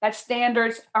that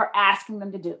standards are asking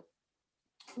them to do?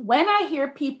 When I hear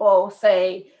people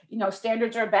say,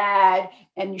 standards are bad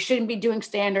and you shouldn't be doing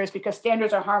standards because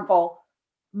standards are harmful,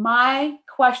 my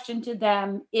question to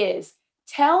them is,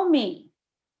 tell me,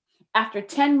 after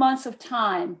 10 months of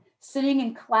time sitting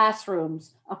in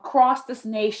classrooms across this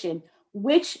nation,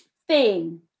 which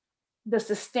thing does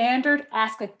the standard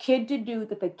ask a kid to do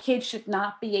that the kid should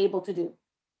not be able to do?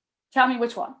 Tell me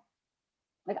which one.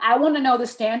 Like, I want to know the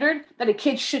standard that a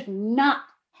kid should not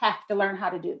have to learn how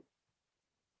to do.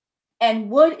 And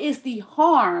what is the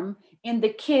harm in the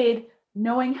kid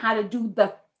knowing how to do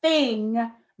the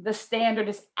thing the standard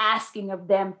is asking of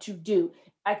them to do?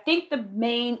 I think the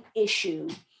main issue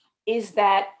is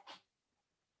that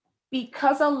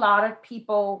because a lot of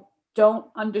people don't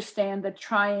understand the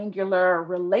triangular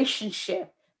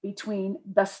relationship between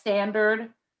the standard,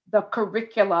 the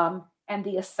curriculum, and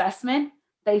the assessment,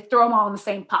 they throw them all in the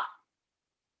same pot,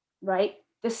 right?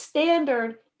 The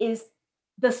standard is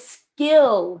the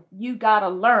skill you gotta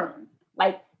learn.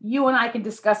 Like, you and I can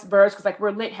discuss verbs because, like,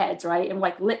 we're lit heads, right? And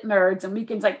like lit nerds, and we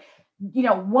can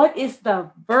what is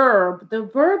the verb? The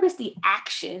verb is the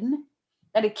action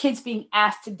that a kid's being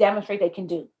asked to demonstrate they can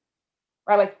do,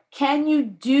 right? Like, can you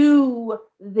do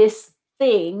this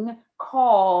thing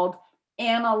called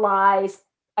analyze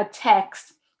a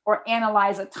text or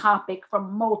analyze a topic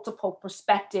from multiple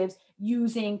perspectives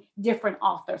using different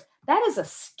authors? That is a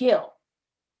skill.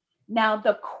 Now,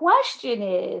 the question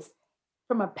is,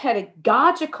 from a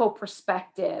pedagogical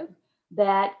perspective,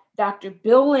 that Dr.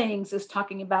 Billings is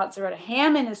talking about, Zaretta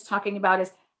Hammond is talking about,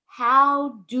 is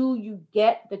how do you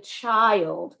get the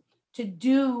child to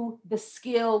do the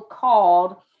skill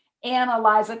called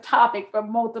analyze a topic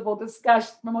from multiple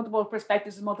discussions, from multiple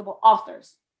perspectives and multiple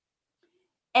authors?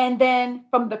 And then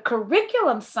from the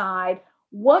curriculum side,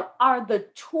 what are the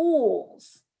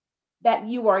tools that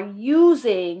you are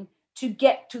using to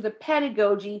get to the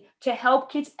pedagogy to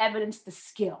help kids evidence the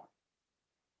skill?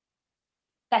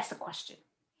 That's the question.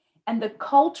 And the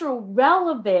cultural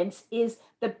relevance is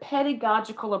the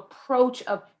pedagogical approach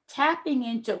of tapping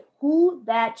into who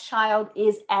that child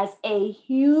is as a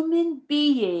human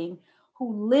being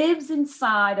who lives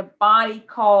inside a body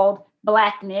called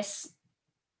Blackness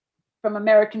from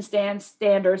American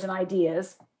standards and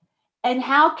ideas. And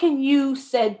how can you,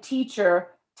 said teacher,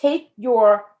 take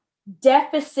your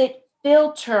deficit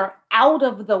filter out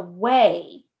of the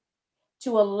way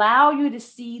to allow you to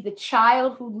see the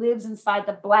child who lives inside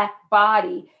the Black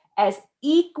body as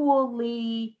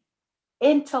equally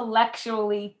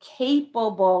intellectually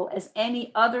capable as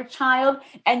any other child,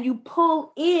 and you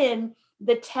pull in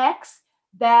the texts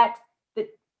that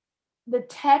the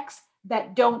texts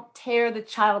that don't tear the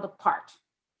child apart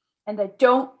and that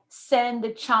don't send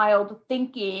the child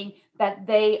thinking that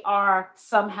they are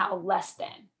somehow less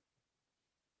than.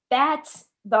 That's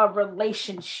the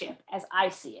relationship as I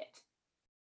see it.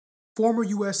 Former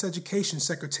U.S. Education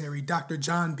Secretary Dr.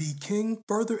 John B. King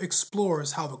further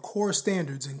explores how the core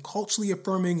standards in culturally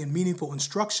affirming and meaningful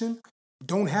instruction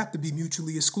don't have to be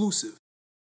mutually exclusive.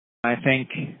 I think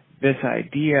this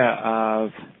idea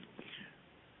of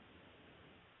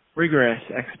rigorous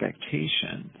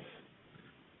expectations,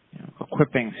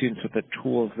 equipping students with the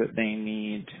tools that they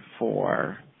need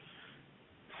for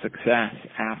success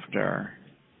after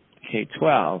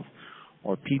K-12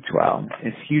 or P-12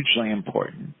 is hugely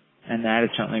important, and that is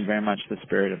certainly very much the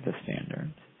spirit of the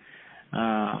standards.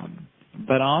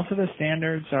 But also the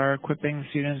standards are equipping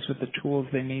students with the tools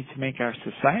they need to make our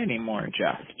society more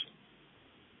just.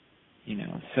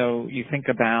 So you think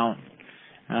about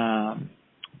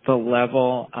the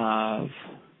level of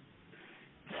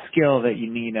skill that you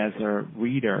need as a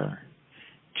reader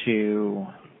to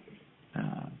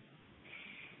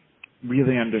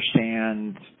really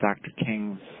understand Dr.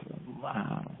 King's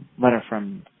letter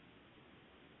from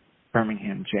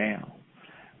Birmingham jail,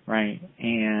 right?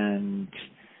 And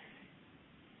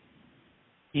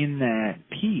in that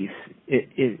piece,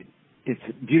 it's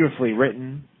beautifully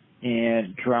written.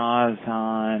 It draws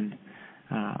on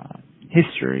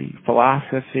history,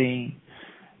 philosophy,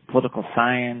 political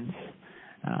science.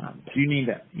 So you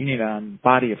need a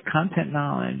body of content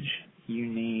knowledge. You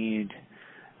need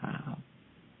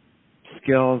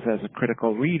skills as a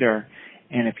critical reader,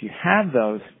 and if you have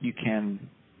those, you can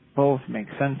both make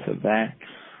sense of that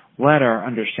letter,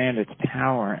 understand its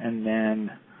power, and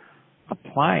then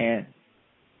apply it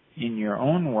in your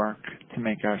own work to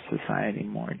make our society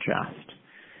more just.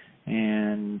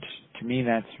 And to me,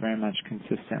 that's very much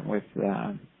consistent with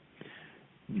the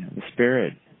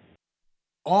spirit.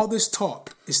 All this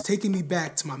talk is taking me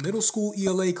back to my middle school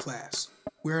ELA class,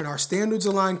 where in our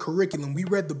standards-aligned curriculum, we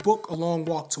read the book A Long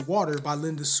Walk to Water by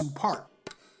Linda Sue Park.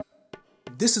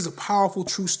 This is a powerful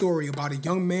true story about a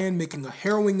young man making a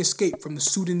harrowing escape from the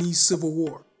Sudanese Civil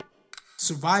War,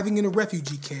 surviving in a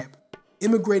refugee camp,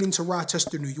 immigrating to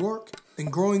Rochester, New York,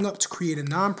 and growing up to create a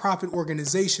nonprofit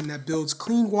organization that builds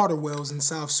clean water wells in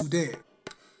South Sudan.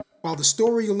 While the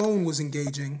story alone was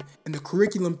engaging and the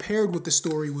curriculum paired with the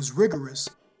story was rigorous,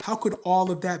 how could all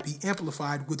of that be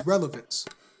amplified with relevance?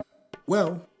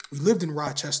 Well, we lived in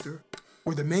Rochester,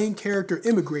 where the main character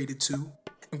immigrated to,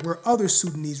 and where other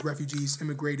Sudanese refugees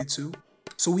immigrated to,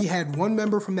 so we had one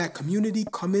member from that community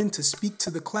come in to speak to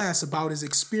the class about his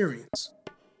experience.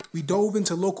 We dove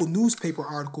into local newspaper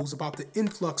articles about the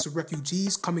influx of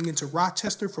refugees coming into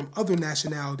Rochester from other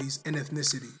nationalities and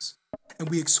ethnicities. And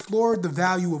we explored the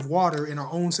value of water in our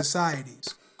own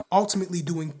societies, ultimately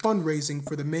doing fundraising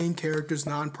for the main character's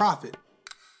nonprofit.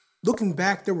 Looking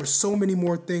back, there were so many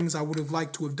more things I would have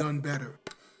liked to have done better.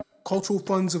 Cultural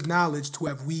funds of knowledge to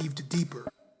have weaved deeper.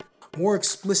 More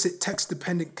explicit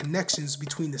text-dependent connections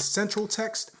between the central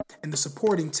text and the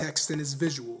supporting text and its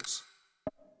visuals.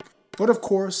 But of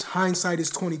course, hindsight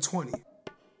is 20/20.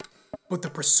 But the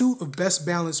pursuit of best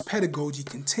balanced pedagogy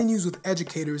continues with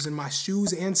educators in my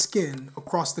shoes and skin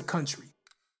across the country.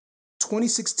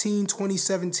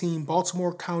 2016-2017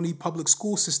 Baltimore County Public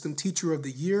School System Teacher of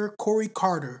the Year, Corey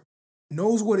Carter,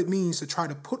 knows what it means to try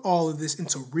to put all of this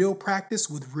into real practice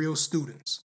with real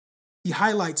students. He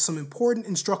highlights some important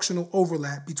instructional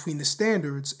overlap between the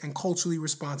standards and culturally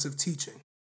responsive teaching.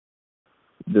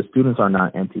 The students are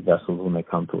not empty vessels when they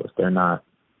come to us. They're not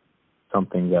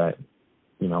something that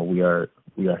we are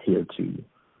here to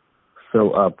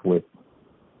fill up with,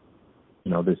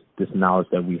 this knowledge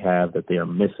that we have that they are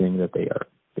missing, that they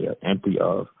are empty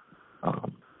of.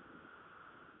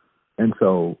 And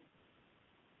so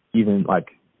even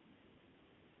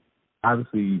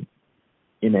obviously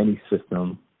in any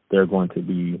system, there are going to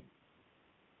be,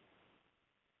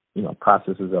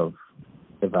 processes of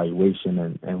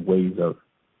evaluation and ways of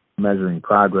measuring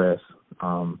progress.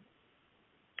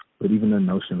 But even the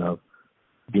notion of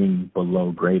being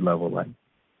below grade level,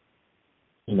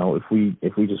 if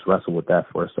we just wrestle with that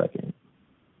for a second,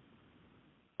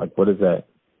 what does that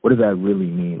really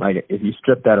mean? If you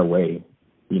strip that away,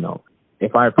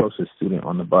 if I approach a student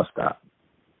on the bus stop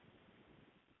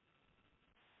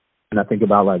and I think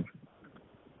about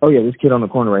oh yeah, this kid on the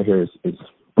corner right here is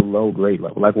below grade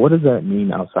level. What does that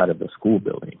mean outside of the school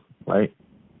building, right?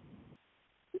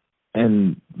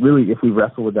 And really, if we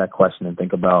wrestle with that question and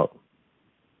think about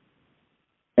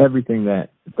everything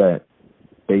that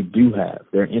they do have,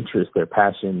 their interests, their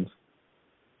passions,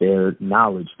 their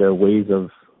knowledge, their ways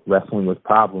of wrestling with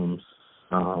problems,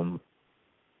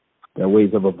 their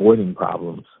ways of avoiding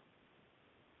problems,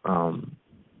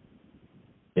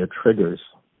 their triggers,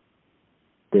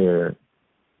 their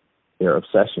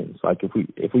obsessions.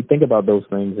 If we think about those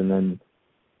things, and then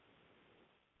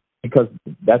because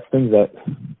that's things that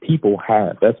people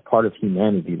have, that's part of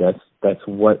humanity. That's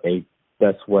what a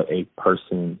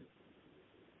person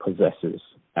possesses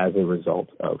as a result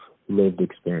of lived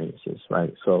experiences,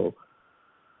 right? So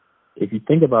if you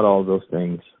think about all of those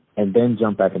things and then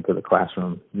jump back into the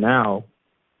classroom, now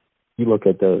you look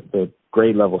at the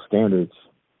grade level standards,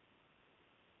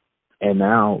 And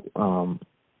now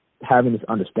having this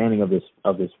understanding of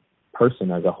this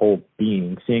person as a whole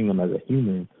being, seeing them as a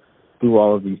human through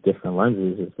all of these different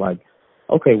lenses, is like,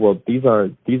 okay, well, these are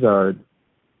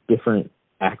different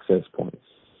access points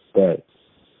that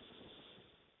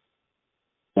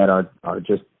are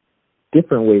just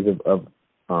different ways of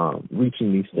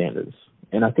reaching these standards.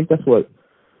 And I think that's what,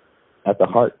 at the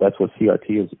heart, that's what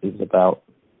CRT is about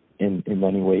in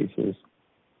many ways, is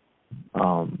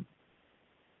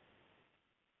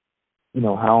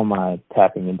how am I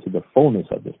tapping into the fullness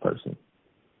of this person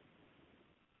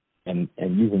and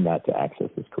using that to access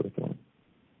this curriculum.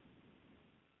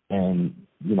 And,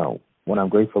 what I'm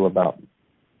grateful about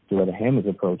Zaretta Hammond's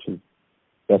approach is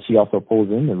that she also pulls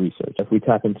in the research. If we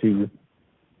tap into,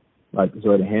 like,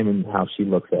 Zaretta Hammond, how she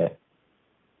looks at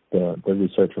the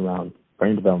research around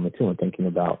brain development too, and thinking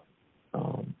about,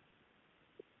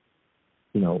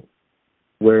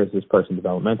 where is this person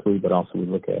developmentally, but also we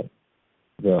look at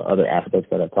the other aspects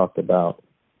that I talked about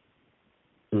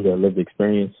through their lived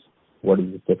experience. What are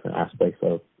the different aspects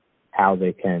of how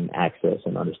they can access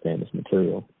and understand this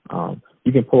material?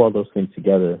 You can pull all those things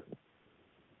together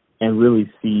and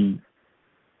really see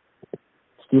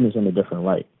students in a different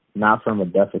light, not from a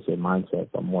deficit mindset,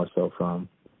 but more so from,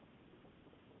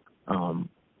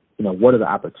 what are the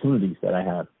opportunities that I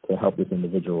have to help this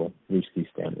individual reach these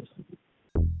standards?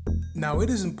 Now, it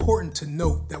is important to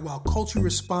note that while culturally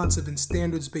responsive and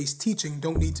standards-based teaching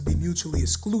don't need to be mutually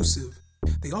exclusive,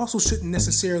 they also shouldn't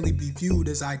necessarily be viewed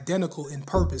as identical in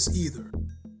purpose either.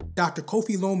 Dr.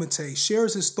 Kofi Lomotey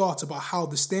shares his thoughts about how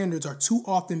the standards are too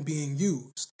often being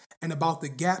used and about the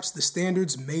gaps the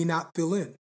standards may not fill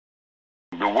in.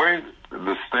 The way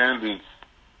the standards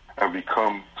have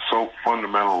become so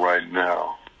fundamental right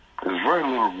now, there's very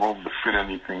little room to fit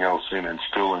anything else in and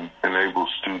still enable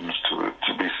students to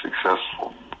be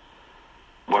successful.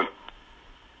 But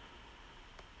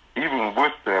even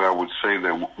with that, I would say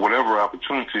that whatever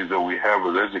opportunities that we have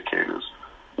as educators,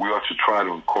 we ought to try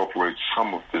to incorporate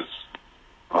some of this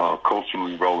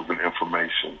culturally relevant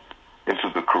information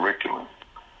into the curriculum.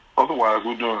 Otherwise,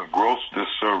 we're doing a gross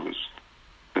disservice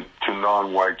to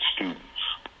non-white students.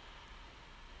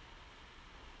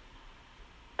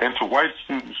 And to white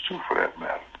students, too, for that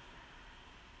matter.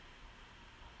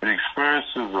 The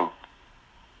experiences of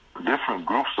different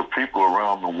groups of people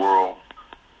around the world,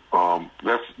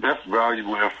 that's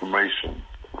valuable information,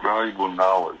 valuable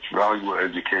knowledge, valuable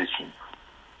education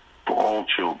for all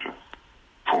children,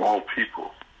 for all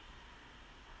people.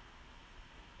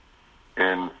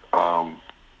 And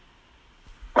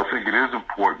I think it is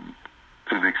important,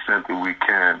 to the extent that we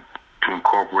can, to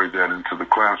incorporate that into the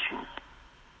classroom.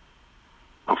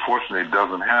 Unfortunately, it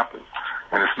doesn't happen.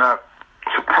 And it's not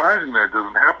surprising that it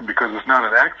doesn't happen, because it's not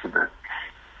an accident.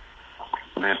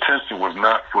 The intention was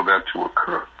not for that to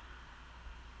occur.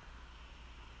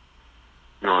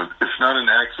 It's not an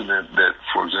accident that,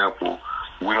 for example,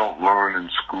 we don't learn in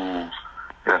schools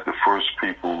that the first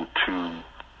people to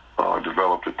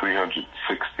develop the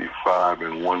 365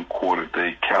 and 1/4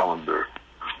 day calendar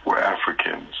were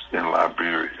Africans in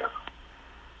Liberia,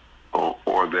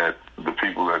 or that the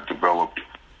people that developed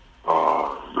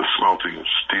the smelting of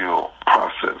steel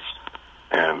process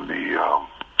and the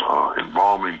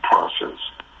embalming process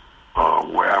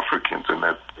were Africans, and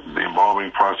that the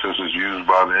embalming processes used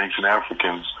by the ancient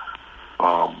Africans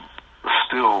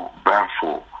still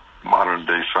baffle modern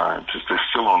day scientists. They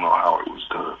still don't know how it was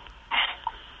done.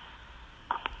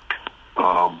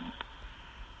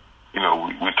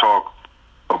 We talk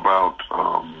about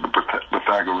the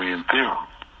Pythagorean theorem.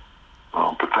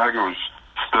 Pythagoras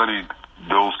studied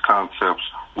those concepts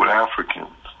with Africans.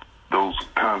 Those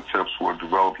concepts were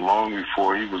developed long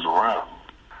before he was around.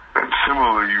 And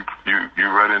similarly, you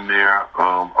read in there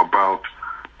about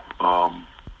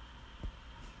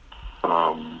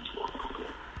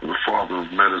the father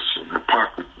of medicine,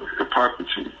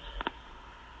 Hippocrates.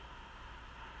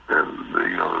 And the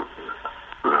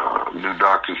new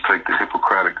doctors take the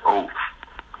Hippocratic oath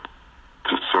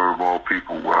to serve all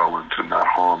people well and to not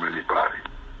harm anybody.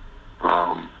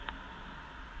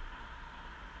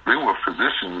 There were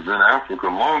physicians in Africa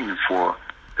long before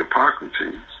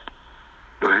Hippocrates,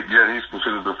 but yet he's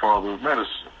considered the father of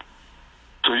medicine.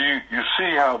 So you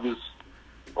see how this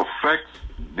affects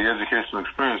the educational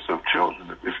experience of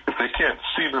children. If they can't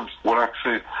see them,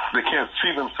 they can't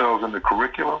see themselves in the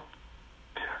curriculum,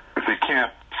 if they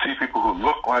can't see people who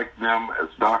look like them as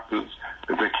doctors,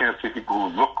 if they can't see people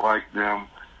who look like them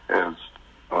as,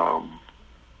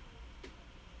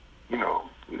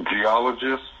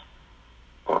 geologists,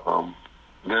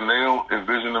 then they don't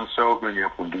envision themselves being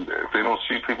able to do that. If they don't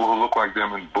see people who look like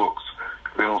them in books,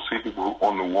 if They don't see people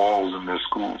on the walls in their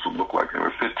schools who look like them.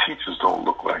 If their teachers don't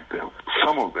look like them,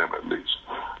 some of them at least,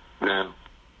 then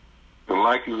the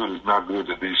likelihood is not good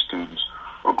that these students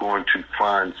are going to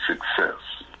find success,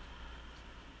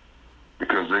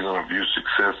 because they're going to view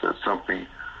success as something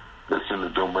that's in the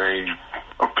domain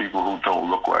of people who don't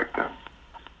look like them.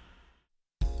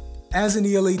 As an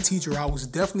ELA teacher, I was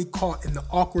definitely caught in the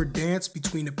awkward dance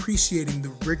between appreciating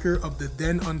the rigor of the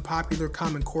then unpopular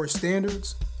Common Core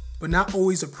standards, but not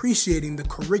always appreciating the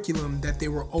curriculum that they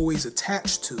were always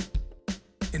attached to.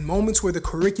 In moments where the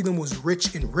curriculum was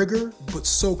rich in rigor, but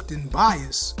soaked in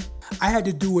bias, I had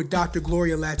to do what Dr.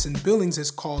 Gloria Ladson-Billings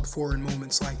has called for in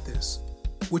moments like this,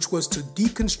 which was to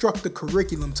deconstruct the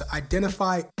curriculum to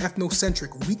identify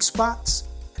ethnocentric weak spots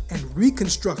and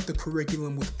reconstruct the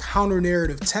curriculum with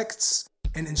counter-narrative texts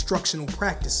and instructional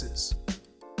practices.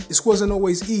 This wasn't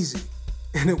always easy,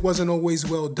 and it wasn't always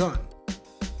well done,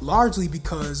 largely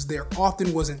because there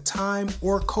often wasn't time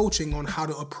or coaching on how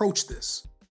to approach this.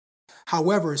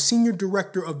 However, Senior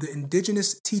Director of the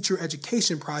Indigenous Teacher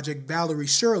Education Project, Valerie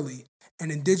Shirley,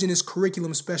 and Indigenous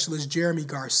Curriculum Specialist, Jeremy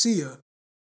Garcia,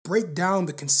 break down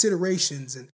the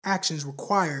considerations and actions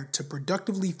required to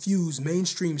productively fuse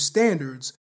mainstream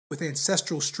standards with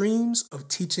ancestral streams of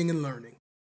teaching and learning.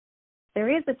 There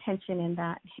is a tension in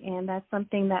that, and that's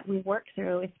something that we work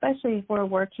through, especially if we're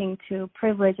working to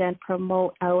privilege and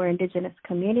promote our Indigenous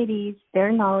communities,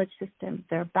 their knowledge systems,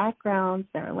 their backgrounds,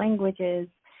 their languages.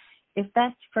 If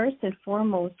that's first and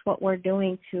foremost what we're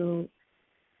doing to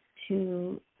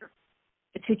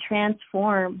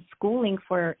transform schooling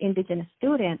for Indigenous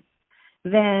students,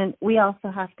 then we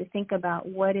also have to think about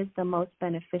what is the most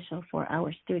beneficial for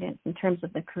our students in terms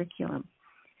of the curriculum.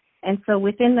 And so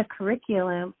within the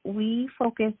curriculum, we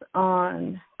focus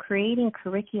on creating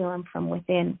curriculum from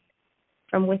within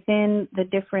the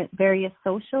different various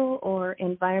social or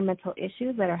environmental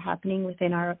issues that are happening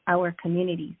within our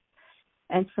communities.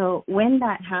 And so when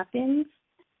that happens,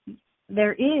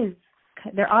 there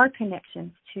are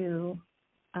connections to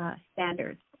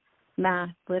standards,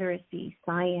 math, literacy,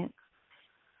 science,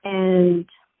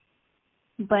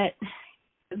 but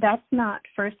that's not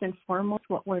first and foremost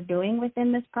what we're doing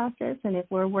within this process. And if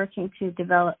we're working to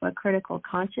develop a critical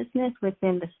consciousness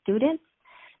within the students,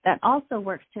 that also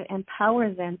works to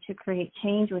empower them to create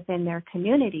change within their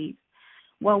communities.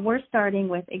 Well, we're starting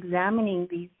with examining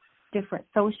these different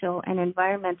social and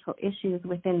environmental issues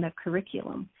within the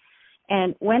curriculum.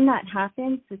 And when that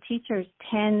happens, the teachers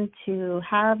tend to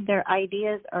have their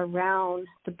ideas around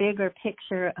the bigger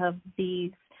picture of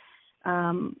these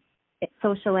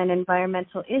social and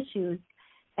environmental issues.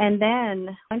 And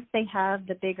then once they have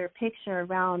the bigger picture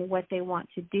around what they want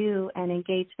to do and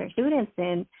engage their students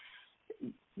in,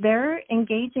 they're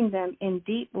engaging them in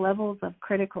deep levels of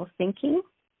critical thinking.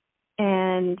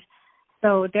 And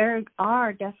so there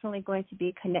are definitely going to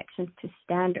be connections to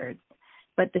standards.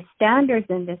 But the standards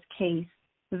in this case,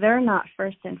 they're not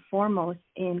first and foremost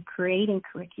in creating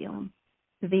curriculum.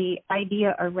 The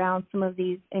idea around some of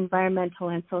these environmental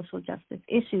and social justice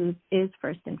issues is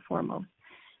first and foremost.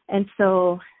 And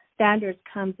so standards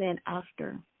comes in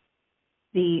after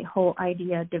the whole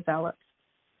idea develops.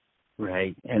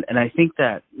 Right. And I think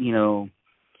that,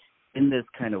 in this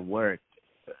kind of work,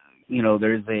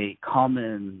 there's a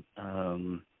common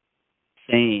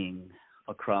saying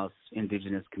across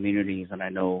Indigenous communities, and I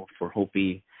know for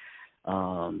Hopi,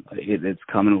 it's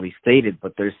commonly stated,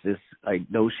 but there's this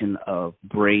notion of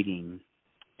braiding,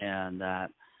 and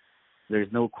that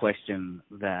there's no question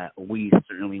that we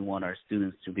certainly want our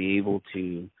students to be able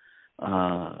to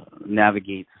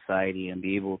navigate society and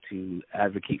be able to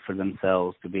advocate for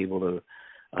themselves, to be able to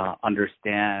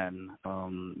understand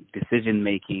decision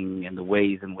making and the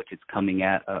ways in which it's coming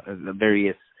at the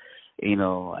various,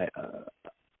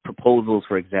 proposals,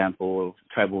 for example, of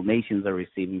tribal nations are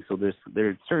receiving. So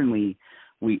there's certainly,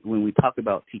 when we talk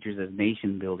about teachers as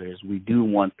nation builders, we do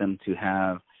want them to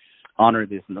honor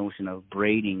this notion of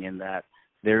braiding, in that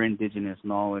their Indigenous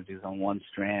knowledge is on one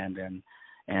strand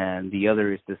and the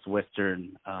other is this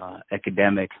Western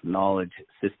academic knowledge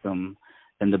system,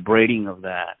 and the braiding of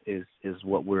that is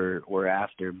what we're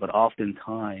after. But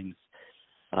oftentimes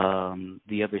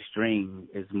the other string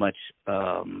is much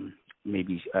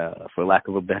maybe for lack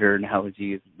of a better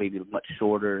analogy, is maybe much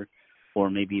shorter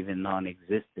or maybe even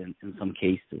non-existent in some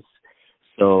cases.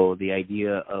 So the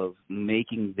idea of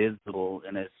making visible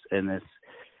and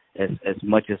as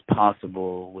much as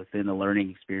possible within the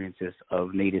learning experiences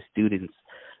of Native students,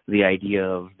 the idea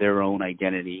of their own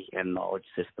identity and knowledge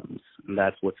systems. And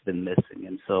that's what's been missing.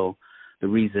 And so the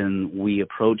reason we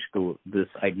approach this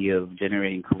idea of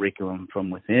generating curriculum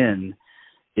from within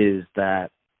is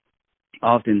that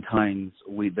oftentimes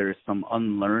there's some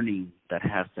unlearning that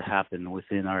has to happen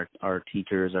within our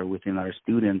teachers or within our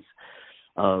students,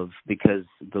 because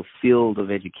the field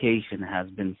of education has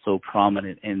been so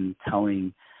prominent in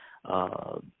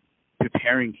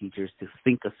preparing teachers to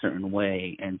think a certain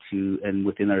way, and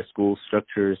within our school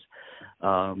structures,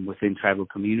 within tribal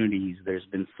communities, there's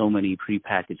been so many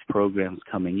prepackaged programs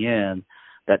coming in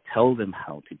that tell them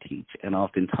how to teach. And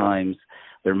oftentimes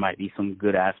there might be some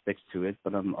good aspects to it,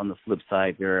 but on the flip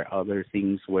side, there are other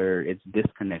things where it's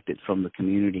disconnected from the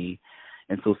community.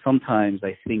 And so sometimes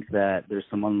I think that there's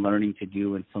some unlearning to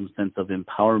do and some sense of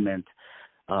empowerment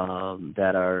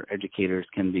that our educators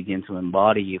can begin to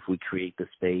embody if we create the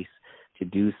space to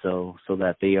do so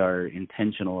that they are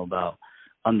intentional about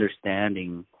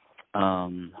understanding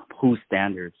whose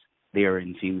standards they are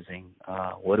infusing.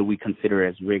 What do we consider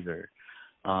as rigor?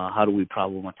 How do we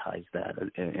problematize that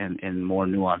in more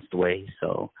nuanced ways?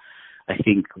 So I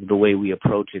think the way we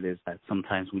approach it is that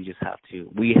sometimes we have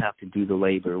to do the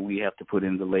labor. We have to put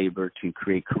in the labor to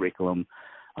create curriculum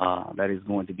that is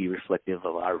going to be reflective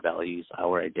of our values,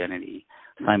 our identity,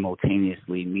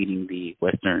 simultaneously meeting the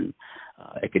Western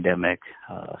academic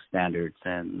standards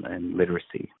and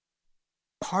literacy.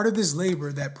 Part of this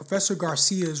labor that Professor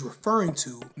Garcia is referring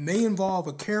to may involve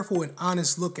a careful and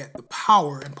honest look at the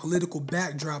power and political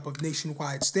backdrop of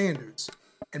nationwide standards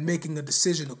and making a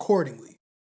decision accordingly.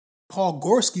 Paul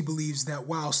Gorski believes that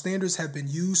while standards have been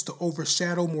used to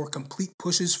overshadow more complete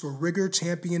pushes for rigor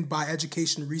championed by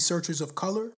education researchers of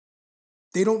color,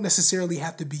 they don't necessarily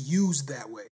have to be used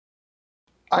that way.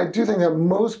 I do think that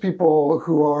most people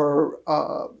who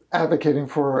are advocating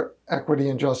for equity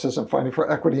and justice and fighting for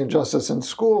equity and justice in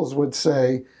schools would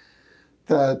say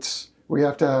that we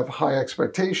have to have high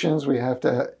expectations, we have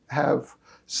to have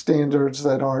standards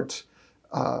that aren't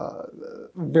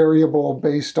variable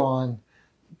based on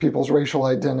people's racial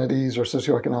identities or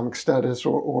socioeconomic status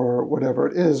or whatever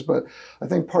it is. But I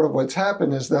think part of what's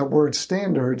happened is that word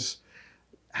standards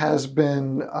has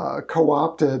been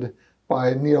co-opted by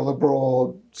a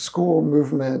neoliberal school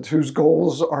movement whose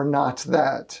goals are not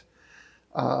that.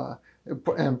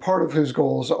 And part of whose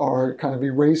goals are kind of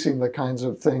erasing the kinds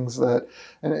of things that,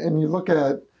 and you look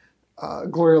at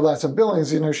Gloria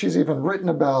Ladson-Billings, she's even written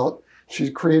about, she's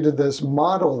created this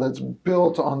model that's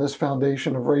built on this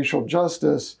foundation of racial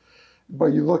justice,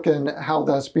 but you look at how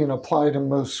that's being applied in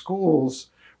most schools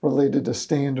related to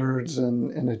standards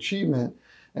and achievement.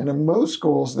 And in most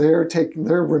schools, they're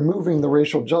removing the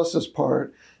racial justice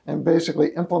part and basically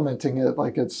implementing it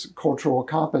like it's cultural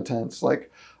competence. Like,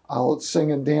 I'll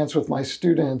sing and dance with my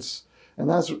students, and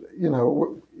that's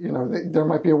there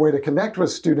might be a way to connect with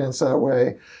students that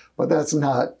way, but that's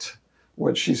not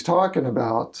what she's talking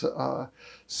about.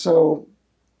 So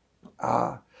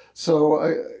I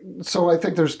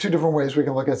think there's two different ways we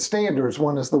can look at standards.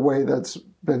 One is the way that's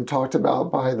been talked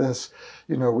about by this,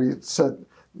 we set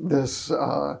this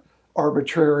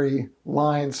arbitrary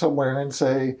line somewhere and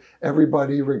say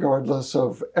everybody, regardless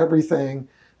of everything,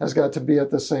 has got to be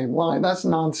at the same line. That's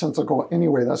nonsensical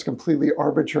anyway. That's completely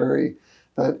arbitrary,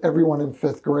 that everyone in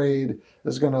fifth grade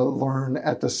is going to learn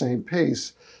at the same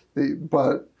pace.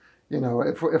 But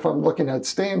if I'm looking at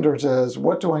standards as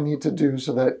what do I need to do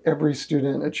so that every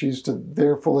student achieves to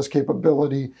their fullest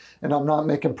capability, and I'm not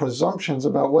making presumptions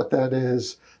about what that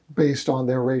is based on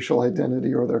their racial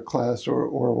identity or their class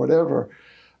or whatever,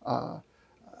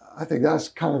 I think that's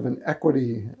kind of an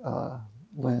equity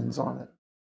lens on it.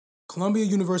 Columbia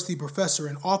University professor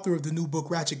and author of the new book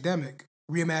Ratchetdemic,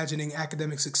 Reimagining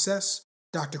Academic Success,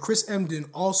 Dr. Chris Emdin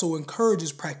also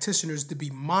encourages practitioners to be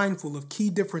mindful of key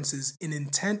differences in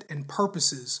intent and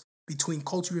purposes between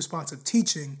culturally responsive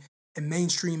teaching and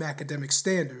mainstream academic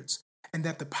standards, and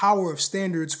that the power of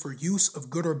standards for use of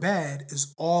good or bad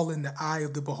is all in the eye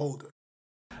of the beholder.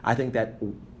 I think that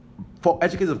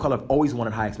educators of color have always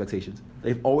wanted high expectations.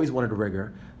 They've always wanted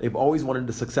rigor. They've always wanted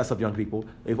the success of young people.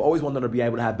 They've always wanted them to be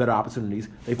able to have better opportunities.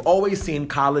 They've always seen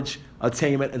college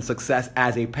attainment and success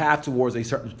as a path towards a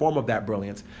certain form of that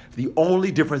brilliance. The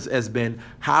only difference has been,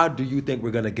 how do you think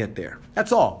we're going to get there?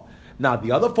 That's all. Now,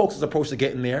 the other folks' approach to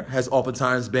getting there has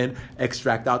oftentimes been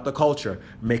extract out the culture,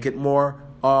 make it more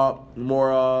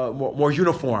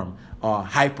uniform,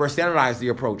 hyper standardize the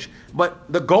approach.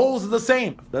 But the goals are the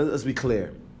same. Let's be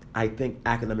clear. I think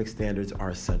academic standards are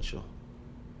essential.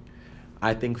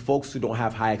 I think folks who don't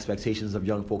have high expectations of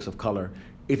young folks of color,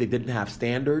 if they didn't have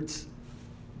standards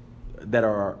that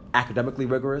are academically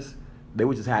rigorous, they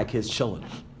would just have kids chilling.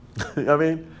 You know what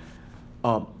I mean?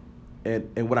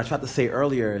 And what I tried to say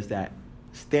earlier is that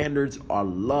standards are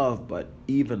love, but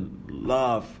even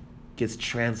love gets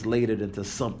translated into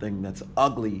something that's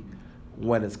ugly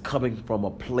when it's coming from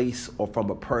a place or from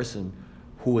a person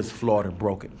who is flawed and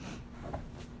broken.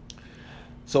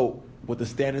 So would the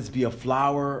standards be a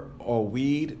flower or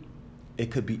weed? It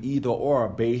could be either or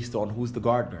based on who's the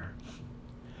gardener.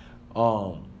 You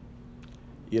know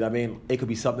what I mean? It could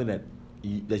be something that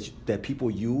people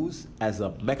use as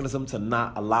a mechanism to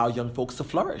not allow young folks to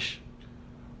flourish.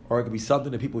 Or it could be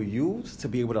something that people use to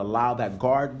be able to allow that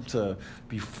garden to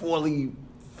be fully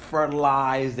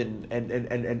fertilized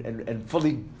and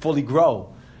fully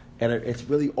grow. And it's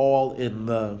really all in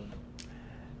the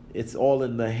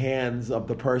hands of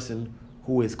the person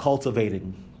who is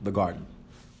cultivating the garden.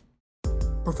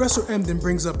 Professor Emdin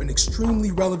brings up an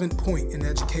extremely relevant point in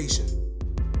education.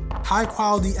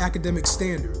 High-quality academic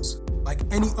standards, like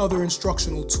any other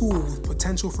instructional tool with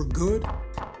potential for good,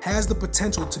 has the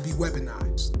potential to be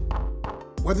weaponized.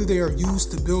 Whether they are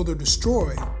used to build or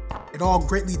destroy, it all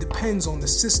greatly depends on the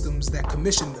systems that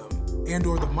commission them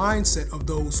and/or the mindset of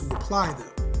those who apply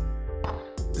them.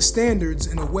 The standards,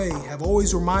 in a way, have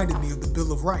always reminded me of the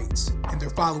Bill of Rights and their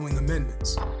following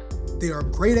amendments. They are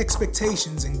great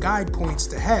expectations and guide points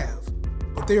to have,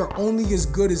 but they are only as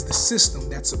good as the system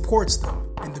that supports them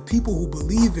and the people who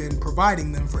believe in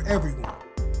providing them for everyone.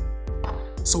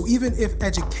 So even if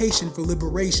education for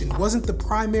liberation wasn't the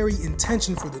primary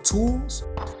intention for the tools,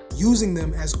 using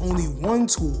them as only one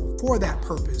tool for that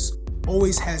purpose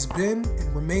always has been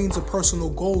and remains a personal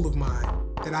goal of mine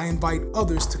that I invite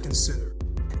others to consider,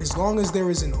 as long as there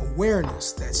is an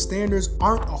awareness that standards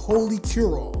aren't a holy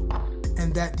cure-all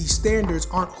and that these standards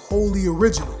aren't wholly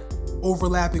original,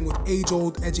 overlapping with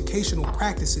age-old educational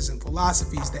practices and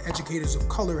philosophies that educators of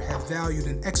color have valued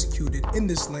and executed in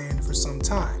this land for some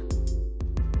time.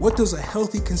 What does a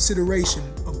healthy consideration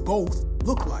of both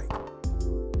look like?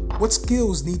 What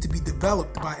skills need to be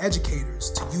developed by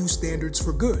educators to use standards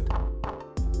for good?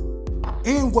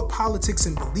 And what politics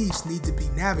and beliefs need to be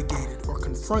navigated or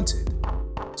confronted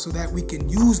so that we can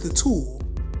use the tool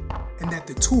and that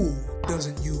the tool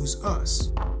doesn't use us?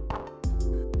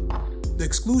 The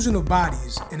exclusion of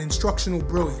bodies and instructional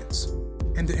brilliance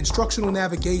and the instructional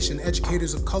navigation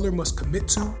educators of color must commit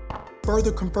to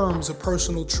further confirms a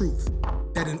personal truth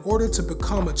that in order to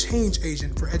become a change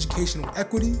agent for educational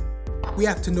equity, we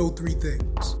have to know three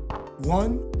things.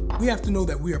 One, we have to know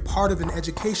that we are part of an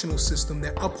educational system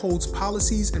that upholds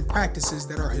policies and practices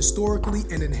that are historically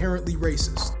and inherently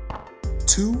racist.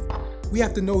 Two, we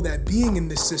have to know that being in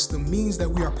this system means that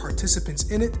we are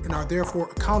participants in it and are therefore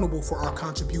accountable for our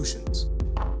contributions.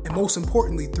 And most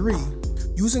importantly, three,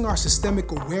 using our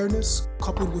systemic awareness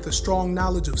coupled with a strong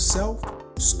knowledge of self,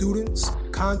 students,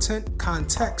 content,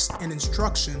 context, and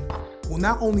instruction will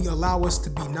not only allow us to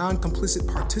be non-complicit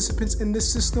participants in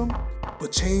this system,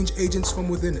 but change agents from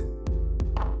within it.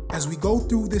 As we go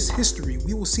through this history,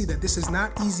 we will see that this is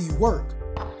not easy work,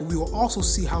 but we will also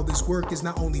see how this work is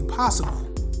not only possible,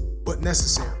 but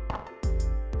necessary.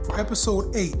 For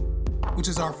episode 8, which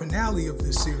is our finale of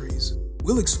this series,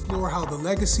 we'll explore how the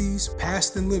legacies,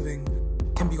 past and living,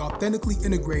 can be authentically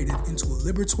integrated into a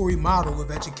liberatory model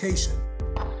of education.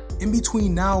 In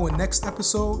between now and next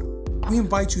episode, we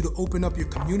invite you to open up your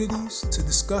communities to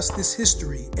discuss this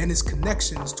history and its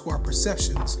connections to our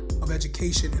perceptions of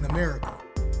education in America.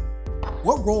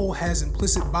 What role has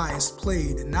implicit bias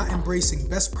played in not embracing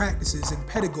best practices in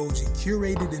pedagogy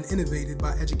curated and innovated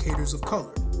by educators of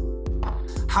color?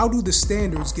 How do the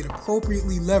standards get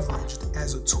appropriately leveraged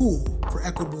as a tool for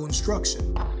equitable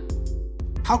instruction?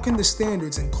 How can the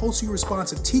standards and culturally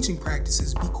responsive teaching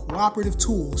practices be cooperative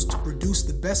tools to produce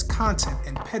the best content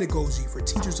and pedagogy for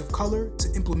teachers of color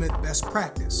to implement best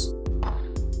practice?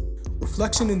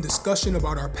 Reflection and discussion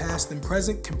about our past and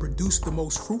present can produce the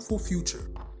most fruitful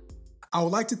future. I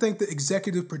would like to thank the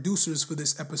executive producers for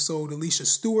this episode, Alicia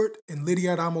Stewart and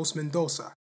Lydia Ramos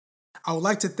Mendoza. I would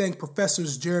like to thank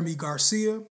Professors Jeremy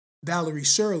Garcia, Valerie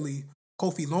Shirley,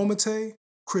 Kofi Lomate,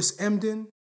 Chris Emdin,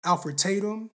 Alfred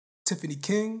Tatum, Tiffany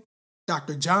King,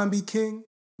 Dr. John B. King,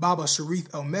 Baba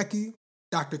Sharif El-Mekki,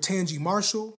 Dr. Tangi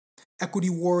Marshall, equity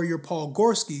warrior Paul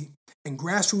Gorski, and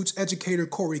grassroots educator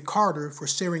Corey Carter for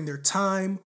sharing their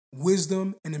time,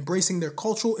 wisdom, and embracing their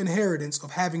cultural inheritance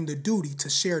of having the duty to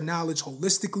share knowledge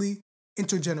holistically,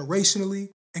 intergenerationally,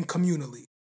 and communally.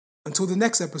 Until the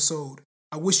next episode,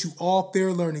 I wish you all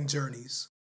fair learning journeys.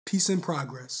 Peace and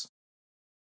progress.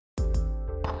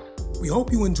 We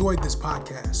hope you enjoyed this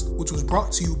podcast, which was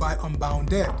brought to you by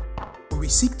Unbound Ed, where we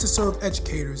seek to serve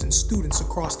educators and students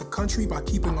across the country by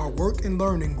keeping our work and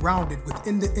learning grounded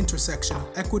within the intersection of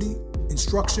equity,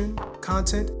 instruction,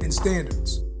 content, and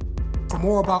standards. For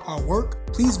more about our work,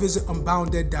 please visit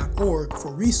unbounded.org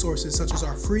for resources such as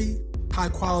our free,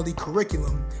 high-quality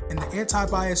curriculum and the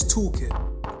Anti-Bias Toolkit,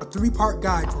 a 3-part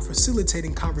guide for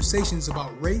facilitating conversations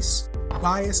about race,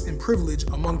 bias, and privilege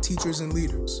among teachers and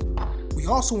leaders. We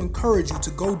also encourage you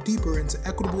to go deeper into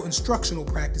equitable instructional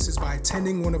practices by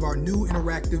attending one of our new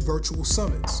interactive virtual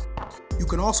summits. You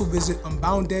can also visit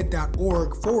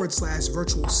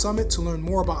unbounded.org/virtual summit to learn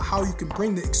more about how you can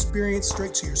bring the experience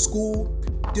straight to your school,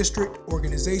 district,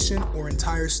 organization, or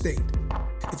entire state.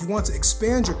 If you want to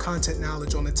expand your content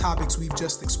knowledge on the topics we've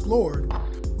just explored,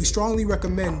 we strongly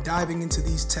recommend diving into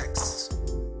these texts.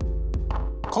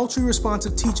 Culturally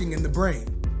Responsive Teaching in the Brain,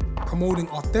 Promoting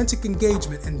Authentic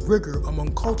Engagement and Rigor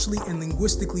Among Culturally and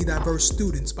Linguistically Diverse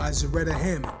Students by Zaretta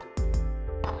Hammond.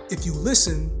 If you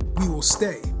listen, we will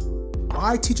stay.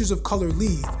 Why Teachers of Color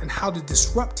Leave and How to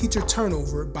Disrupt Teacher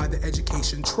Turnover by the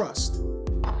Education Trust.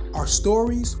 Our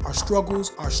stories, our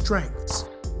struggles, our strengths.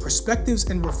 Perspectives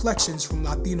and Reflections from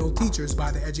Latino Teachers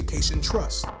by the Education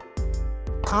Trust.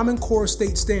 Common Core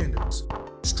State Standards,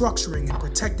 Structuring and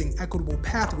Protecting Equitable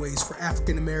Pathways for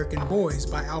African American Boys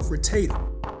by Alfred Tatum.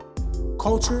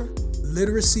 Culture,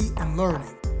 Literacy, and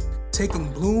Learning,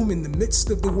 Taking Bloom in the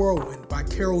Midst of the Whirlwind by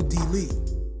Carol D. Lee.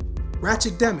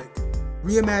 Ratchetdemic,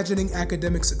 Reimagining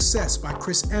Academic Success by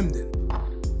Chris Emden.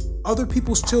 Other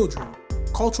People's Children,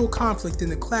 Cultural Conflict in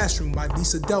the Classroom by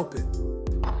Lisa Delpit.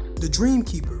 The Dream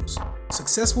Keepers,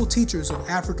 Successful Teachers of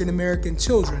African American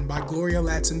Children by Gloria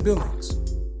Latson Billings.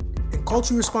 And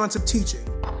Culturally Responsive Teaching,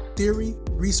 Theory,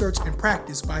 Research, and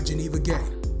Practice by Geneva Gay.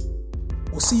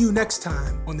 We'll see you next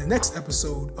time on the next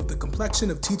episode of The Complexion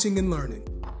of Teaching and Learning.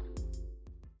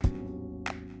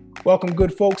 Welcome,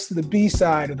 good folks, to the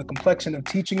B-side of The Complexion of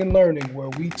Teaching and Learning, where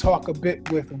we talk a bit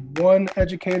with one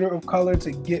educator of color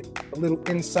to get a little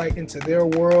insight into their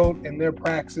world and their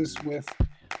praxis with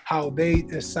how they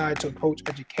decide to approach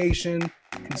education,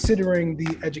 considering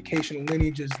the educational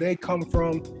lineages they come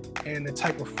from and the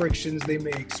type of frictions they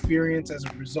may experience as a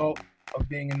result of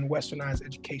being in the westernized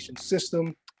education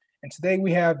system. And today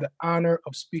we have the honor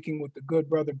of speaking with the good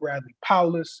brother Bradley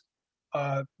Powless.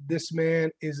 This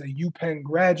man is a UPenn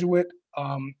graduate,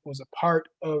 was a part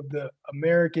of the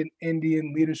American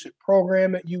Indian Leadership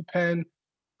Program at UPenn,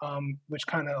 which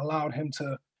kind of allowed him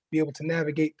to be able to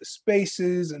navigate the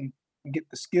spaces and get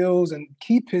the skills and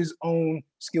keep his own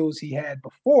skills he had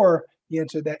before he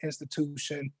entered that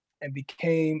institution and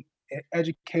became an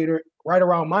educator right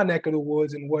around my neck of the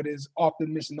woods in what is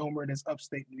often misnomered as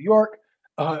upstate New York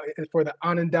for the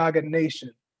Onondaga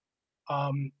Nation.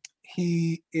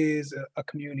 He is a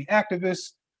community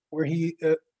activist where he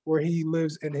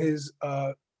lives in his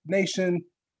nation,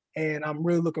 and I'm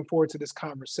really looking forward to this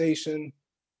conversation.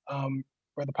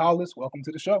 Brother Powless, welcome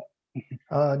to the show.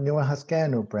 Nua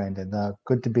Haskanu, Brandon.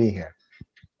 Good to be here.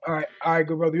 All right,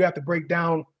 good brother. You have to break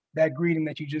down that greeting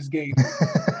that you just gave me.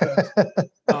 Because,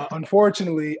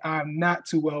 unfortunately, I'm not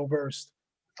too well versed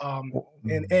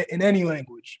in any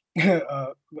language,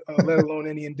 let alone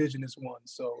any indigenous one.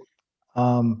 So.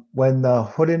 When the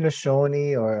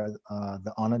Haudenosaunee or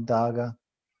the Onondaga,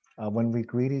 when we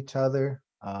greet each other,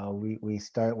 we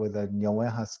start with a Nyowe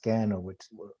Haskano, which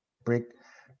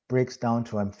breaks down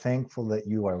to "I'm thankful that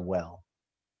you are well."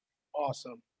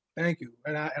 Awesome, thank you,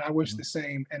 and I wish the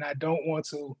same. And I don't want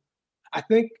to. I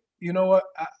think you know what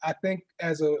I think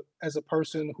as a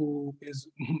person who is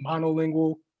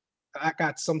monolingual, I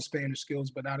got some Spanish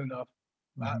skills, but not enough.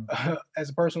 As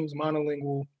a person who's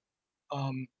monolingual.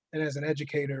 And as an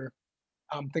educator,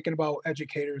 I'm thinking about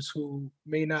educators who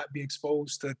may not be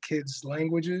exposed to kids'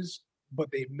 languages, but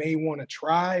they may want to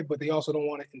try, but they also don't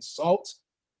want to insult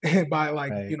by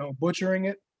butchering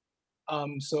it.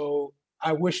 So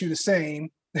I wish you the same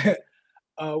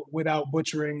without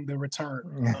butchering the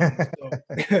return.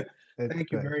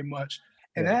 Thank you very much.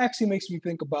 And that actually makes me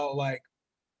think about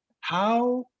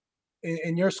how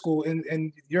in your school,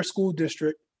 in your school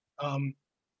district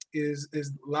is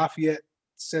Lafayette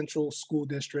Central School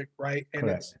District, right? And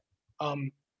Correct.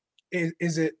 It's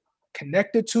is it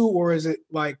connected to, or is it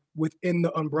within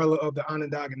the umbrella of the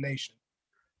Onondaga Nation?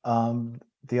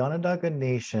 The Onondaga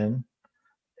Nation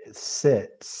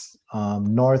sits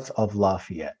north of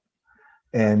Lafayette,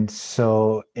 and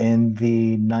so in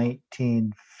the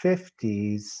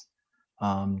 1950s,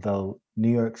 the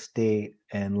New York State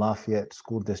and Lafayette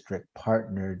School District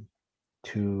partnered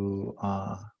to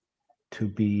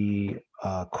be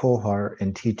a cohort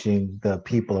in teaching the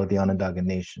people of the Onondaga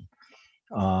Nation.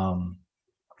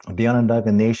 The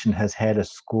Onondaga Nation has had a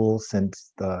school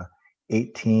since the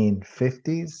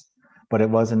 1850s, but it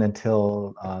wasn't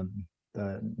until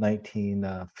the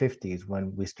 1950s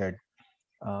when we started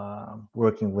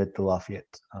working with the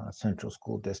Lafayette Central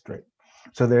School District.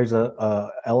 So there's a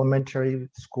elementary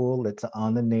school that's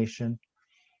on the nation.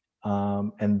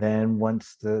 And then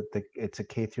once it's a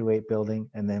K through 8 building,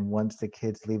 and then once the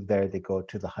kids leave there, they go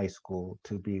to the high school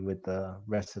to be with the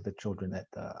rest of the children at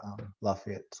the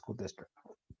Lafayette School District.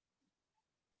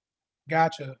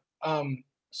 Gotcha.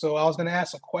 So I was going to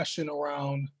ask a question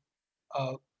around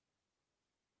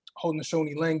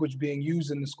Haudenosaunee language being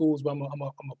used in the schools, but I'm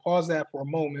gonna pause that for a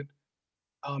moment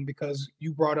because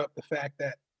you brought up the fact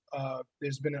that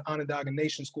there's been an Onondaga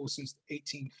Nation school since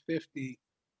 1850.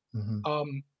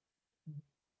 Mm-hmm.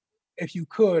 If you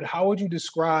could, how would you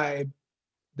describe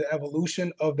the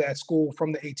evolution of that school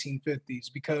from the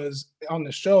 1850s? Because on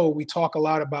the show, we talk a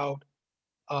lot about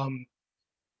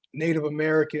Native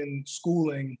American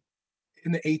schooling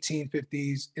in the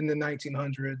 1850s, in the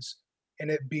 1900s, and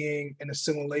it being an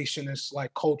assimilationist,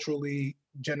 like culturally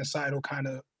genocidal kind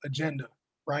of agenda,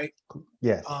 right?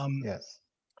 Yes, yes.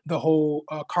 The whole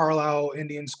Carlisle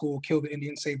Indian School, kill the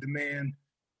Indian, save the man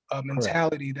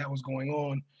mentality that was going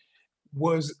on.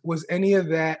 Was any of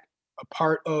that a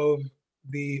part of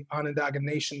the Onondaga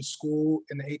Nation school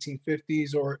in the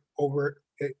 1850s or over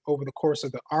the course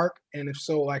of the arc? And if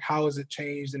so, like how has it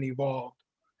changed and evolved?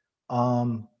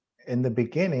 In the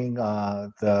beginning,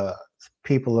 the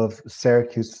people of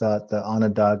Syracuse thought the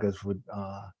Onondagas would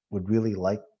really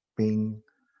like being.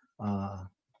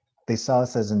 They saw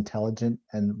us as intelligent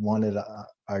and wanted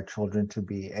our children to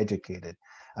be educated.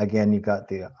 Again, you got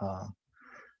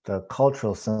the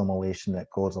cultural assimilation that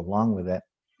goes along with it.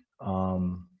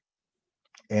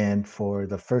 And for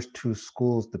the first 2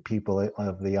 schools, the people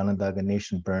of the Onondaga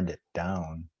Nation burned it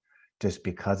down just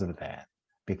because of that,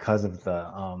 because of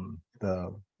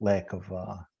the lack of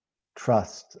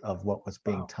trust of what was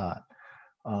being taught.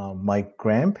 My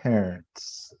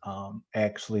grandparents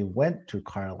actually went to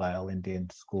Carlisle Indian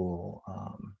School.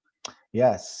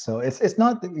 Yes, so it's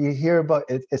not that you hear about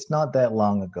it. It's not that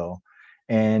long ago,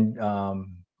 and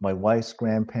my wife's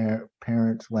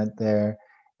grandparents went there,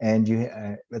 and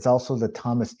it's also the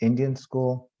Thomas Indian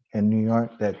School in New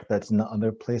York. That's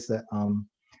another place that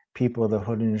people of the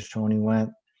Haudenosaunee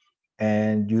went.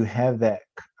 And you have that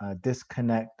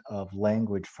disconnect of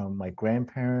language from my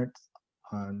grandparents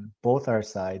on both our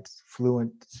sides,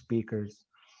 fluent speakers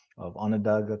of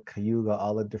Onondaga, Cayuga,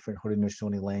 all the different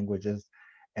Haudenosaunee languages,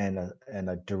 and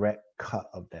a direct cut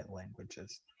of that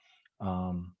languages,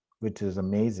 which is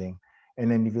amazing.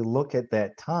 And then if you look at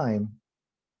that time,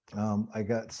 I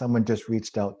got someone just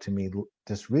reached out to me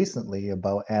just recently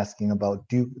about asking about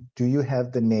do you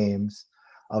have the names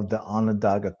of the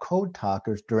Onondaga code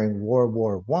talkers during World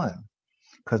War I?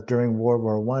 Because during World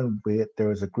War I, there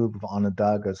was a group of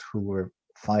Onondagas who were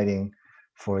fighting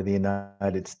for the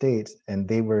United States, and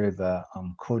they were the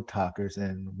code talkers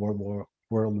in World War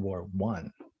I.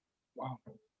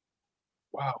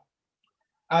 Wow.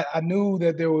 I knew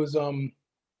that there was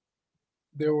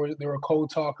there were code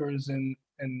talkers and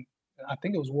I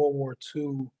think it was World War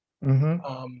II.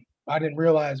 Mm-hmm. I didn't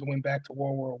realize it went back to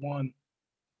World War I.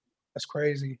 That's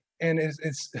crazy. And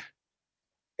it's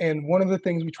and one of the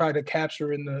things we try to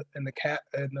capture in the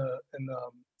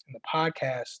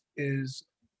podcast is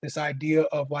this idea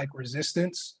of like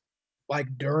resistance, like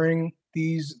during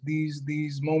these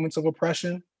moments of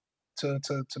oppression, to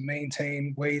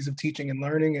maintain ways of teaching and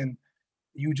learning. And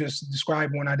you just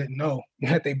described one I didn't know,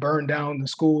 that they burned down the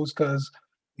schools because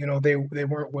they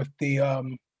weren't with the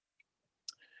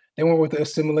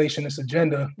assimilationist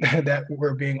agenda that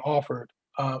were being offered.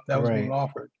 Was being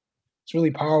offered. It's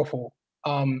really powerful.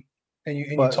 And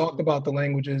you talked about the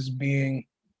languages being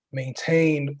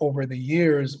maintained over the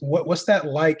years. What's that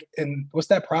like, and what's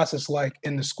that process like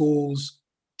in the schools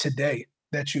today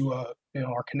that you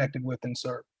are connected with and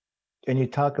serve? And you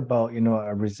talk about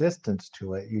a resistance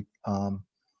to it.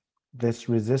 This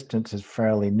resistance is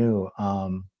fairly new.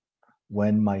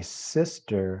 When my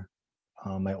sister,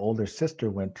 my older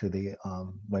sister, went to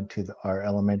our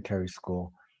elementary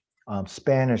school,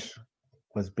 Spanish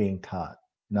was being taught,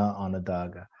 not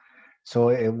Onondaga. So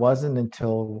it wasn't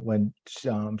until when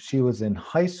she was in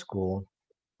high school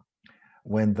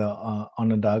when the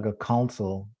Onondaga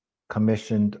Council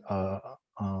commissioned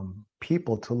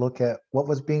people to look at what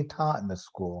was being taught in the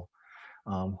school.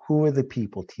 Who were the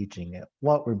people teaching it?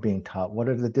 What were being taught? What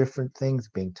are the different things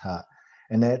being taught?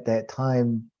 And at that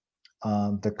time,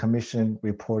 the commission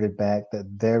reported back that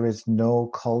there is no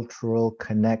cultural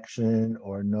connection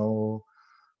or no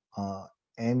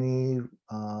any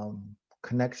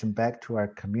connection back to our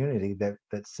community that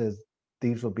says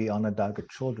these will be Onondaga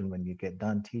children when you get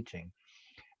done teaching.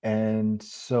 And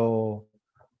so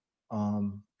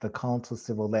the council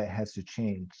said, well, that has to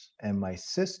change. And my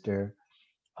sister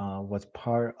was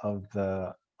part of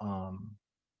the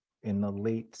in the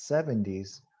late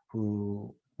 70s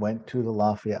who went to the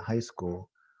Lafayette High School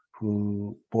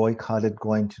who boycotted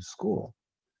going to school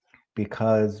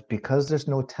because there's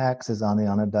no taxes on the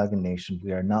Onondaga Nation.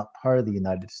 We are not part of the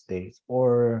United States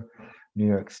or New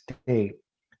York State.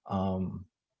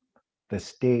 The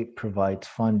state provides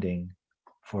funding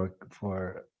for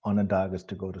Onondagas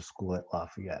to go to school at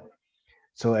Lafayette.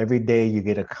 So every day you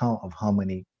get a count of how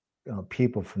many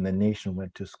people from the nation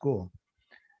went to school,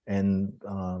 and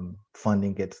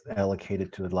funding gets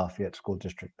allocated to the Lafayette School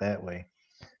District that way.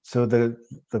 So the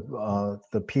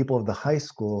people of the high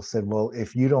school said, well,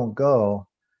 if you don't go,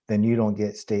 then you don't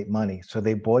get state money. So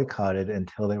they boycotted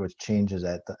until there was changes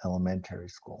at the elementary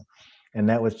school. And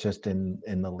that was just in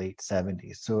the late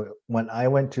 70s. So when I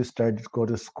went to go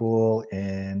to school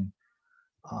in,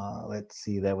 let's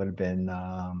see, that would have been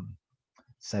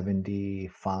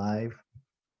 75,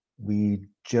 we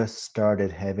just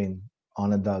started having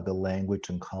Onondaga language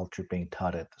and culture being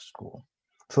taught at the school.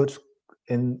 So it's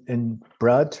in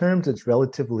broad terms, it's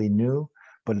relatively new,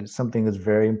 but it's something that's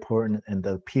very important, and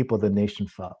the people of the nation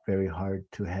fought very hard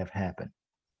to have happen.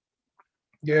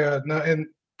 Yeah, no, and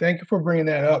thank you for bringing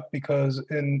that up, because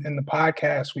in the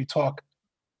podcast we talk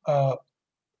a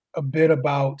bit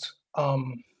about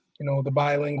the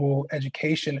Bilingual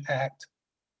Education Act,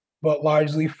 but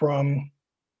largely from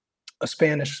a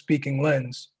Spanish-speaking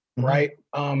lens, right?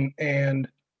 And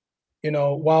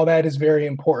while that is very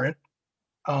important,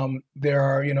 there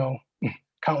are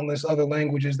countless other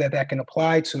languages that can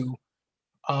apply to,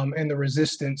 and the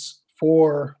resistance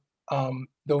for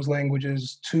those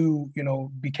languages to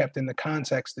be kept in the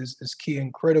context is key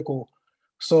and critical.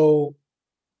 So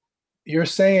you're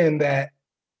saying that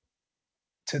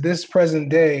to this present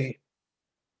day,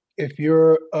 if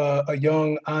you're a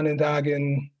young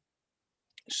Onondagan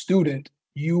student,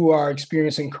 you are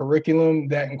experiencing curriculum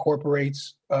that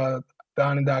incorporates the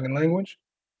Onondagan language?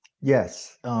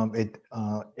 Yes,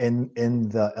 in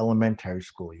the elementary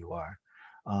school you are.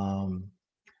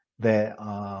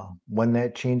 When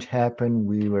that change happened,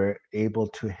 we were able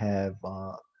to have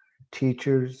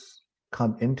teachers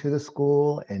come into the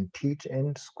school and teach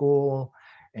in school,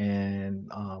 and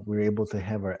we were able to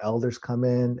have our elders come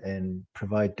in and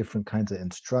provide different kinds of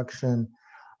instruction,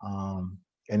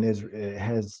 and it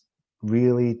has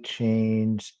really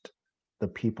changed the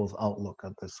people's outlook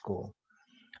of the school.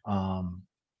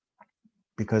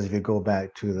 Because if you go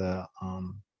back to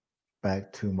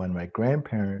when my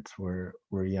grandparents were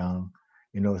young,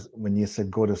 when you said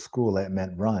go to school, that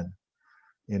meant run.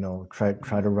 Try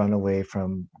to run away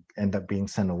from, end up being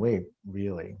sent away.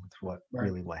 Really, it's what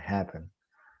happened.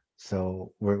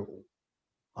 So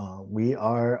we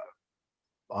are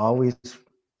always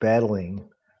battling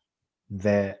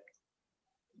that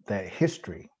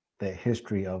history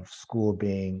of school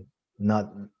being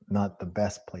not the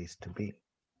best place to be.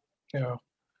 Yeah.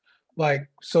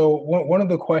 So one of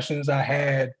the questions I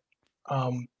had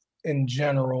in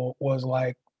general was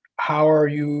like, how are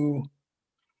you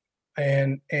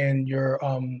and your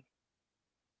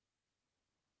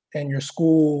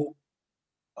school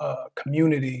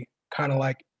community kind of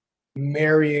like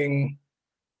marrying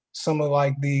some of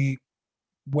like the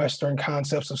Western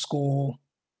concepts of school,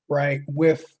 right,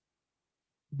 with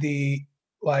the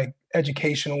like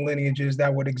educational lineages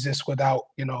that would exist without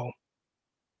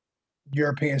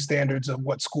European standards of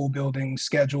what school building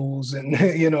schedules and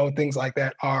things like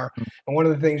that are. And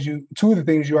two of the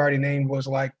things you already named was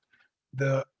like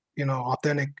the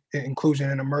authentic inclusion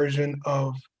and immersion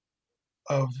of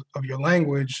your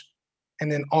language,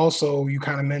 and then also you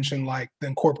kind of mentioned like the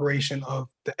incorporation of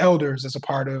the elders as a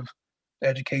part of the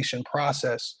education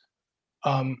process.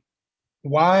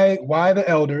 Why the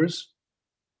elders?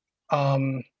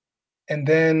 And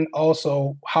then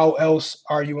also, how else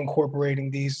are you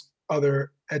incorporating these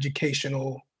other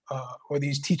educational or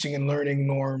these teaching and learning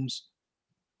norms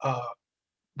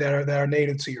that are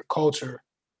native to your culture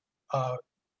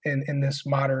in this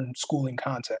modern schooling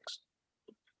context?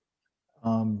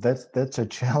 That's a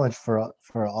challenge for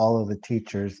all of the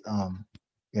teachers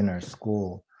in our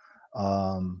school.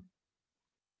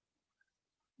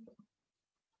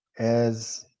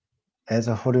 As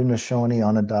a Haudenosaunee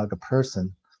Onondaga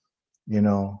person,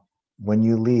 when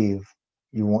you leave,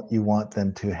 you want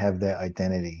them to have that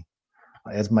identity.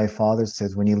 As my father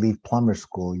says, when you leave plumber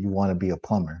school, you want to be a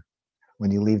plumber.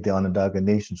 When you leave the Onondaga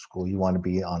Nation School, you want to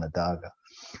be Onondaga.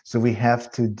 So we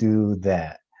have to do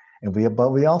that,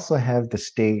 but we also have the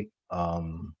state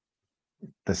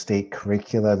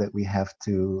curricula that we have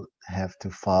to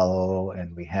follow,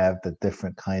 and we have the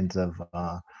different kinds of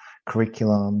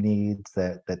curriculum needs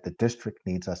that the district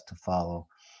needs us to follow,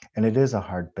 and it is a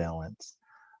hard balance.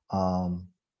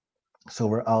 So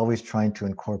we're always trying to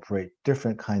incorporate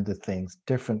different kinds of things,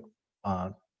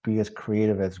 be as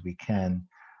creative as we can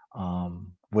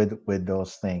with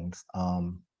those things.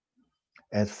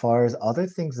 As far as other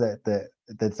things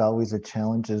that's always a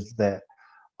challenge is that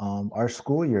our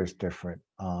school year is different.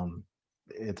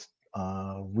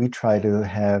 We try to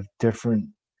have different.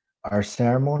 Our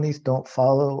ceremonies don't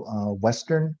follow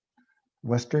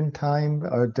Western time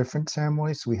or different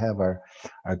ceremonies. We have our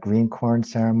green corn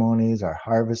ceremonies, our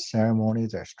harvest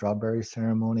ceremonies, our strawberry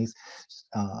ceremonies.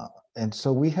 And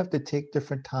so we have to take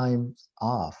different times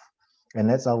off. And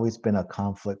that's always been a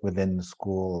conflict within the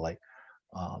school. Like,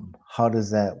 how does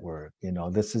that work?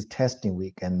 This is testing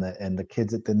week and the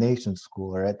kids at the nation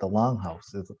school are at the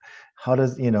longhouse. How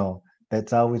does,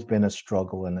 that's always been a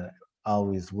struggle, and it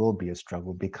always will be a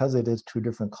struggle because it is two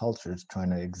different cultures trying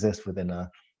to exist within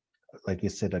like you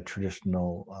said, a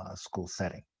traditional school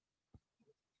setting.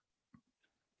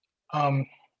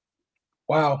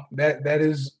 Wow, that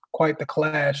is quite the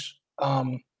clash.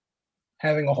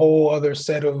 Having a whole other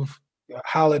set of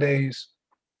holidays,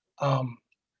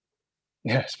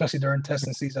 especially during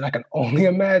testing season, I can only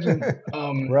imagine.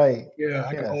 Right. Yeah,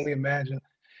 I can only imagine.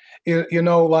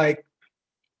 Like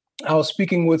I was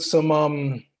speaking with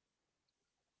some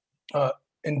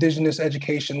indigenous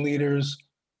education leaders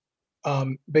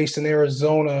based in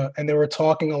Arizona, and they were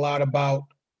talking a lot about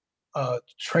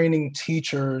training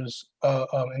teachers,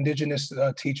 indigenous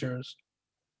teachers,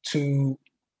 to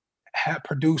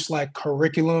produce like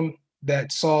curriculum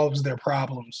that solves their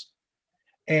problems.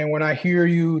 And when I hear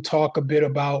you talk a bit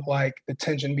about like the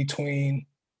tension between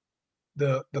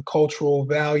the cultural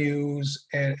values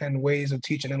and ways of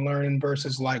teaching and learning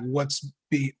versus like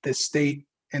the state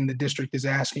and the district is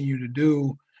asking you to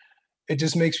do, it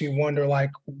just makes me wonder, like,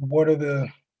 what are the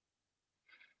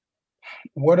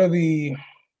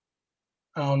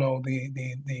I don't know,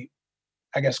 the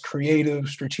I guess creative,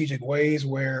 strategic ways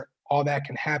where all that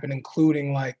can happen,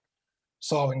 including like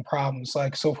solving problems.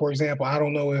 Like, so for example, I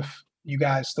don't know if you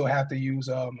guys still have to use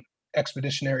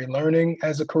expeditionary learning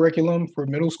as a curriculum for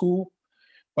middle school,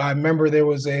 but I remember there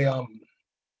was a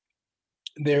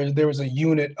there was a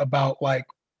unit about like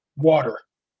water,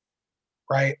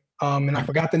 right? And I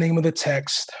forgot the name of the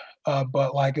text,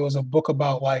 but like it was a book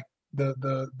about like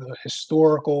the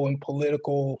historical and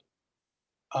political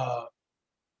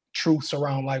truths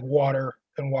around like water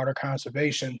and water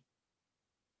conservation.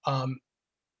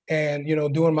 And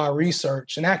doing my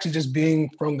research and actually just being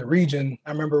from the region,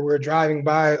 I remember we were driving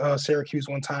by Syracuse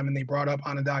one time and they brought up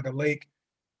Onondaga Lake.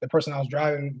 The person I was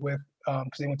driving with,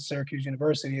 because they went to Syracuse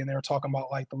University, and they were talking about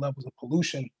like the levels of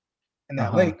pollution in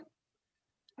that lake.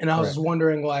 And I was just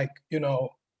wondering, like,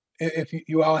 if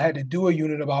you all had to do a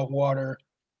unit about water,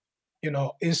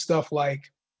 is stuff like,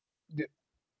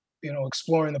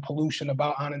 exploring the pollution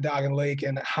about Onondaga Lake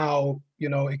and how,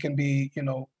 it can be,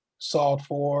 solved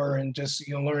for, and just,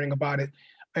 learning about it.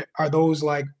 Are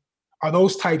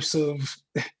those types of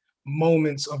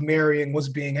moments of marrying what's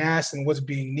being asked and what's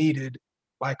being needed,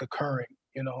 like occurring,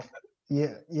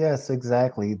 Yeah, yes,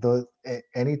 exactly.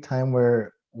 Anytime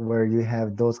where you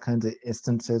have those kinds of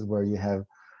instances where you have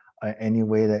any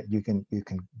way that you can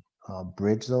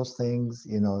bridge those things,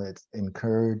 it's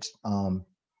encouraged.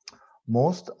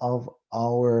 Most of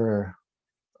our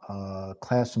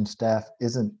classroom staff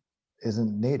isn't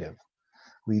native.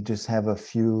 We just have a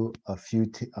few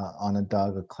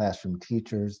Onondaga classroom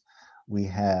teachers. We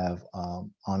have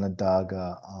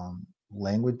Onondaga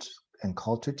language and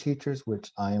culture teachers,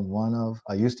 which I am one of.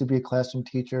 I used to be a classroom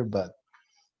teacher, but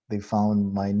they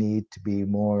found my need to be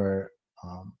more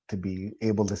to be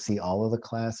able to see all of the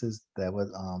classes. That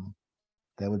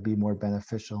would be more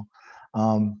beneficial.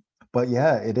 But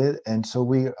yeah, it is, and so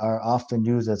we are often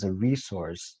used as a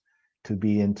resource to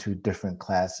be into different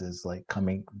classes. Like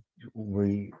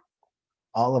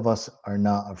all of us are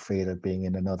not afraid of being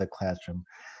in another classroom,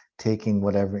 taking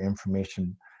whatever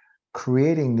information,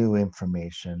 creating new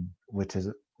information, which has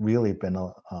really been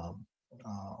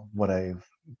what I've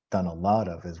done a lot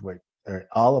of, is what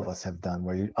all of us have done,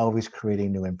 where you're always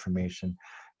creating new information,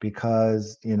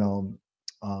 because that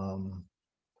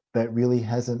really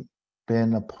hasn't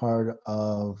been a part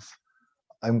of.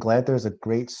 I'm glad there's a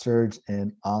great surge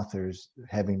in authors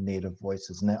having native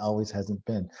voices, and that always hasn't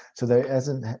been. So there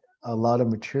isn't a lot of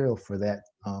material for that,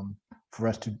 for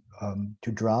us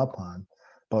to draw upon.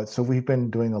 But so we've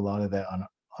been doing a lot of that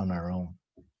on our own.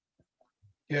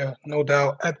 Yeah, no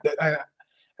doubt.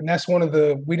 And that's one of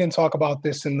we didn't talk about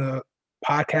this in the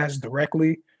podcast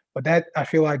directly, but that I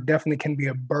feel like definitely can be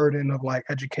a burden of like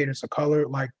educators of color,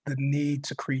 like the need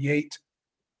to create.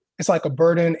 It's like a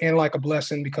burden and like a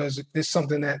blessing, because it's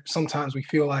something that sometimes we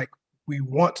feel like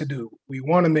want to do. We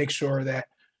want to make sure that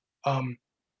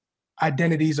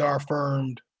identities are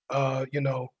affirmed.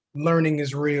 Learning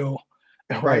is real,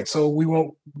 right? So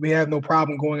we have no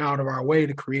problem going out of our way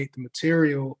to create the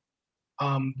material,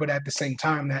 but at the same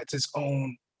time, that's its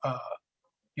own,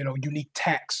 unique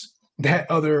tax that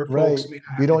other folks may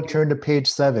not. We don't turn to page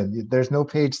 7. There's no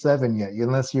page 7 yet,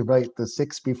 unless you write the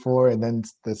 6 before and then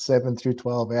the 7 through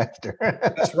 12 after.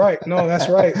 That's right. No, that's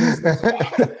right.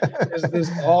 There's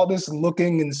all this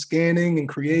looking and scanning and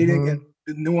creating and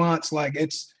the nuance. Like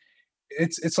it's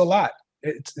a lot.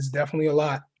 It's definitely a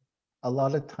lot. A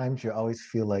lot of times you always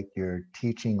feel like you're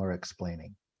teaching or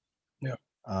explaining. Yeah.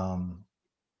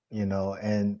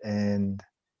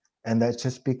 And that's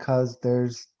just because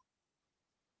there's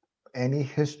any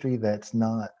history that's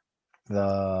not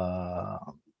the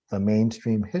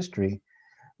mainstream history,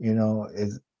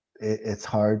 it's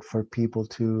hard for people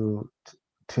to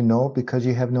know because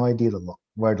you have no idea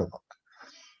where to look.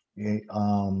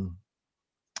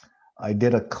 I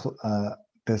did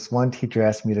this one teacher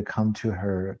asked me to come to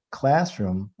her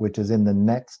classroom, which is in the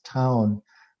next town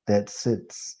that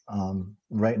sits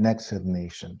right next to the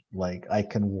nation. Like I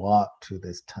can walk to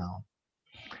this town.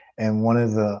 And one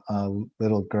of the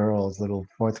little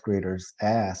 4th graders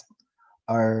asked,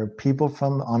 are people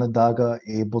from Onondaga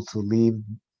able to leave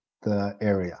the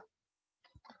area?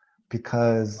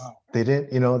 Because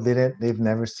they've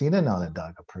never seen an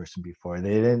Onondaga person before.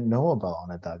 They didn't know about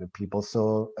Onondaga people.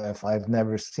 So if I've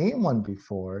never seen one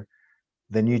before,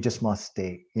 then you just must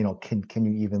stay. Can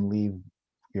you even leave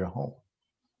your home?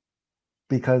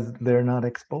 Because they're not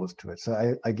exposed to it.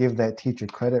 So I give that teacher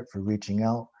credit for reaching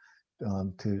out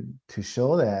to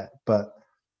show that. But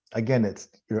again,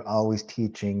 you're always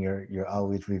teaching, you're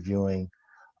always reviewing.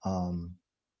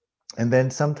 And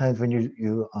then sometimes when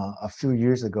you a few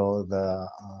years ago, the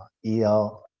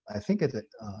EL, I think it's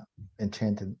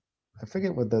Enchanted, I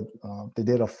forget what they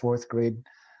did a 4th grade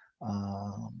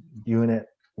unit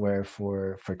where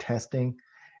for testing,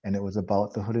 and it was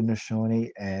about the Haudenosaunee,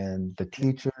 and the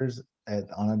teachers at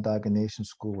Onondaga Nation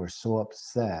School were so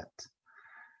upset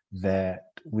that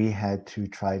we had to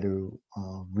try to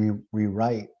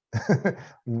rewrite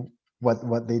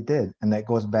what they did. And that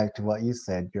goes back to what you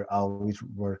said. You're always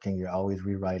working, you're always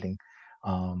rewriting.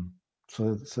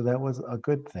 So that was a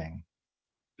good thing.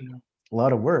 A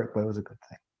lot of work, but it was a good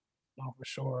thing. Oh, for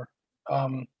sure.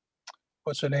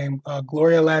 What's her name?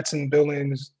 Gloria Ladson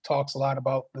Billings talks a lot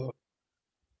about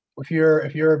if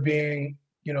you're being,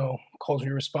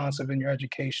 culturally responsive in your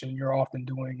education, you're often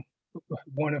doing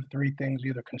one of 3 things: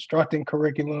 either constructing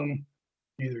curriculum,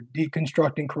 either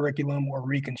deconstructing curriculum, or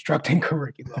reconstructing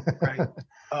curriculum, right?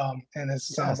 And it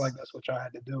sounds like that's what y'all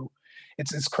had to do.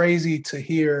 It's crazy to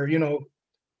hear,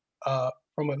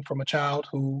 from a child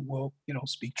who will,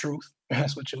 speak truth.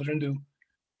 That's what children do.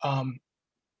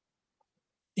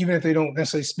 Even if they don't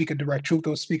necessarily speak a direct truth,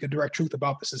 they'll speak a direct truth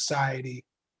about the society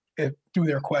through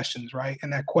their questions, right?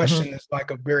 And that question is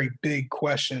like a very big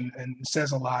question and it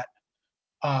says a lot.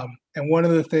 And one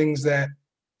of the things that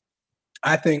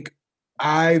I think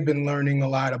I've been learning a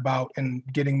lot about and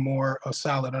getting more a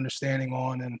solid understanding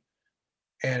on,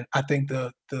 and I think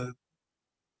the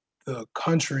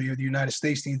country or the United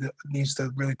States needs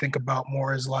to really think about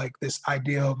more is like this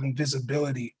idea of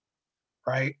invisibility,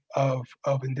 right? Of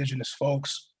indigenous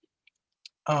folks.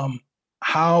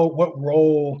 What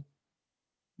role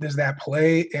does that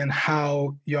play, and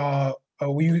how y'all?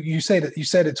 You said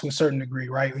it to a certain degree,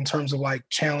 right? In terms of like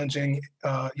challenging,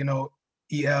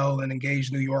 EL and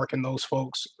Engage New York and those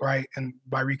folks, right? And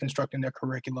by reconstructing their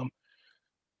curriculum.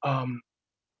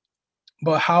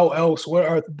 But how else? What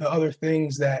are the other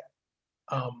things that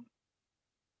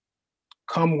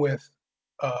come with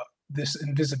this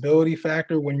invisibility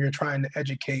factor when you're trying to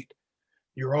educate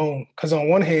your own? Because on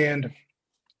one hand,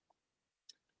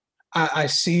 I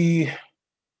see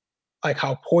like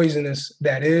how poisonous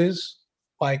that is.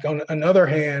 Like on another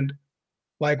hand,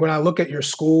 like when I look at your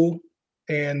school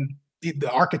and the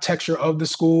architecture of the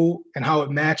school and how it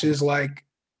matches, like,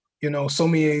 so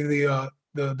many of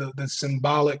the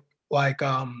symbolic, like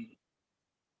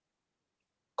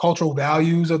cultural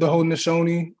values of the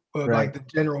Haudenosaunee, like the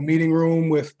general meeting room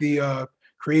with the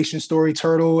creation story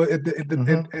turtle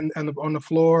and on the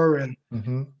floor, and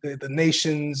the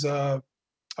nation's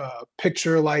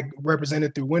picture like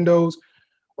represented through windows,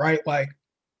 right? Like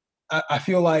I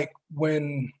feel like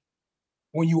when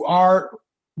you are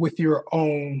with your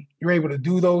own, you're able to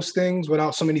do those things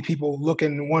without so many people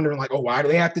looking and wondering like, oh, why do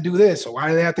they have to do this? Or why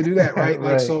do they have to do that? Right.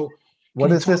 Like, so what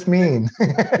does this mean?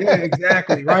 Yeah,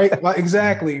 exactly. Right. Like,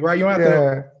 exactly. Right. You don't have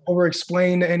to over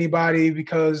explain to anybody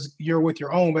because you're with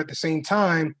your own, but at the same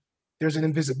time, there's an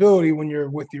invisibility when you're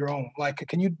with your own. Like,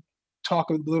 can you talk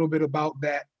a little bit about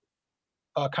that,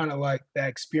 kind of like that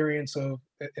experience of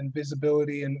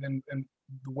invisibility and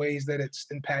the ways that it's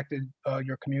impacted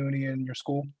your community and your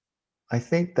school? I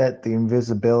think that the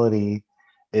invisibility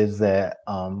is that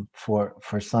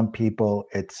for some people,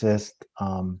 it's just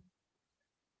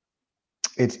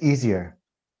it's easier.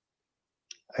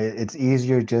 It's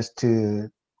easier just to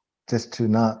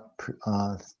not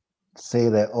say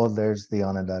that, oh, there's the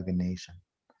Onondaga Nation.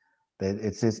 That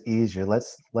it's just easier.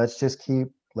 Let's just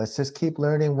keep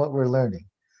learning what we're learning.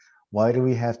 Why do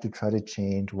we have to try to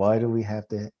change? Why do we have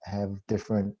to have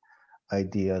different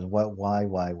ideas? Why?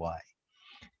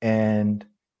 And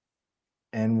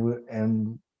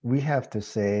we have to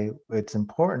say it's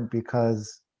important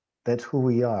because that's who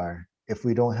we are. If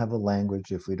we don't have a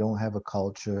language, if we don't have a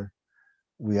culture,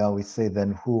 we always say,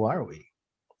 then who are we?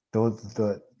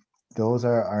 Those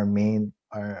are our main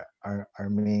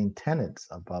tenets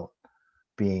about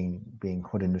being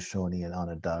Haudenosaunee and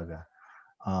Onondaga.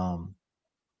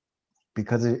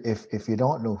 Because if you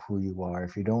don't know who you are,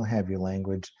 if you don't have your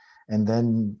language, and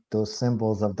then those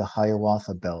symbols of the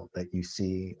Hiawatha Belt that you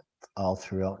see all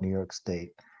throughout New York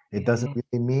State, it doesn't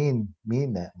really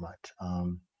mean that much.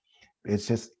 It's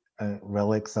just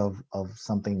relics of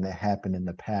something that happened in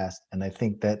the past, and I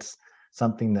think that's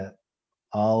something that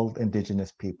all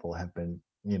Indigenous people have been,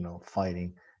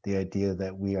 fighting. The idea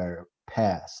that we are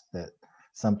past, that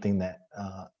something that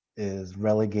is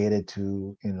relegated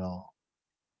to,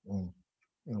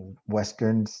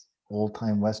 Westerns, old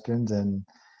time Westerns, and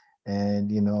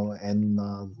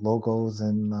logos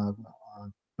and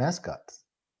mascots.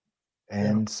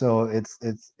 And so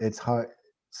it's hard.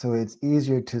 So it's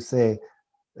easier to say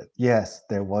that, yes,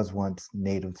 there was once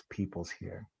Native peoples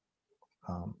here.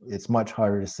 It's much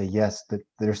harder to say, yes, that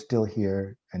they're still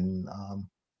here and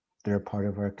they're a part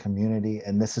of our community,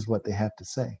 and this is what they have to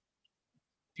say.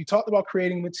 You talked about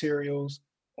creating materials.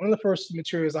 One of the first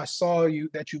materials I saw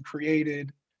that you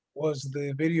created was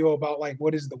the video about, like,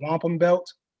 what is the wampum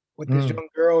belt, with this young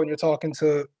girl, and you're talking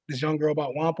to this young girl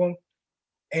about wampum.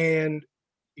 And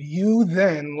you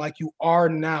then, like you are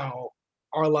now,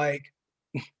 are like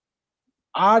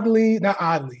oddly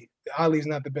is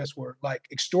not the best word, like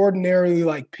extraordinarily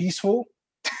like peaceful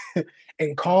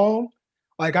and calm.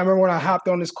 Like, I remember when I hopped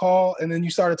on this call and then you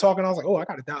started talking, I was like, oh, I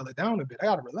gotta dial it down a bit. I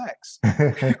gotta relax.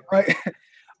 Right.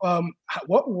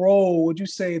 What role would you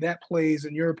say that plays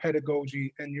in your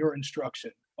pedagogy and your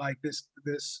instruction? Like this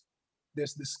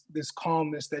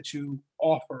calmness that you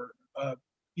offer,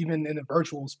 even in a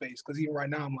virtual space? Because even right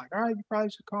now, I'm like, all right, you probably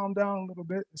should calm down a little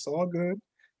bit. It's all good.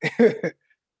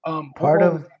 Part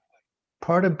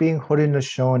of being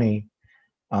Haudenosaunee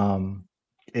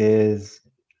is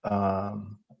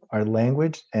our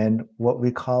language, and what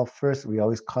we call first, we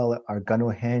always call it our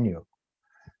Ganuhenyu,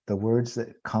 the words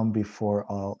that come before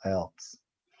all else.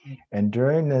 And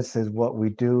during this is what we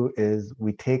do is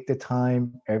we take the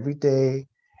time every day,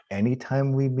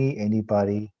 anytime we meet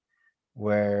anybody,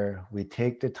 where we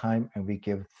take the time and we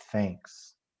give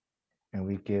thanks, and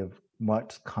we give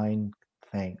much kind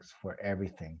thanks for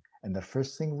everything. And the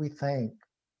first thing we thank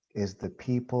is the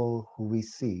people who we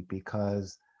see,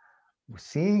 because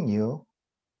seeing you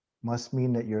must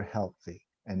mean that you're healthy,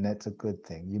 and that's a good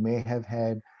thing. You may have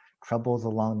had troubles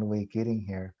along the way getting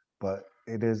here, but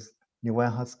it is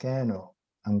Niwehaskano.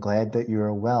 I'm glad that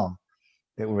you're well,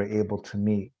 that we're able to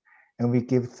meet. And we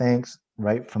give thanks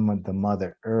right from the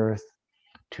Mother Earth,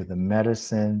 to the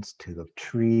medicines, to the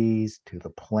trees, to the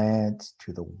plants,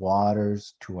 to the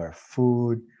waters, to our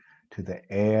food, to the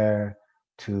air,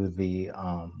 to the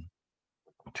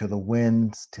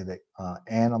winds, to the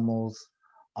animals,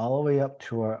 all the way up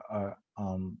to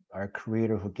our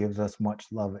Creator, who gives us much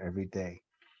love every day.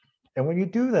 And when you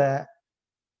do that,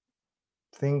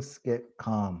 things get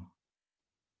calm.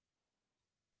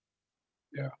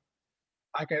 Yeah,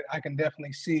 I can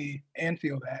definitely see and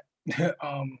feel that,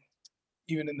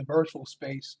 even in the virtual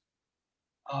space.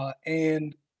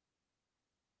 And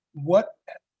what,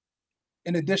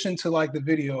 in addition to like the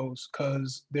videos,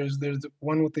 because there's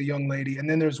one with the young lady, and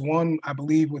then there's one, I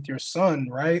believe, with your son,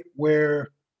 right, where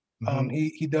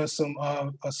he does some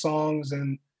songs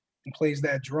and plays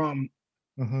that drum.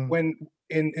 When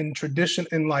in tradition,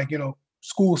 in like,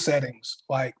 school settings,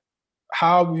 like,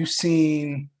 how have you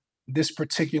seen this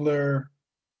particular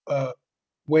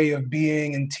way of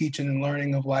being and teaching and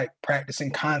learning, of like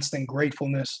practicing constant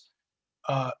gratefulness,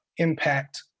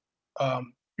 impact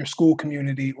your school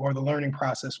community or the learning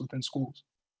process within schools?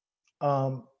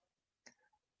 A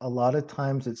lot of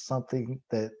times it's something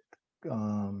that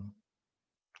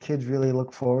kids really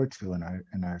look forward to in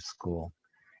our school.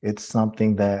 It's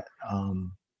something that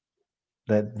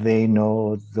that they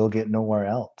know they'll get nowhere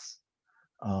else.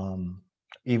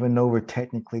 Even though we're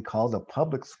technically called a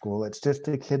public school, it's just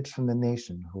the kids from the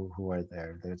nation who are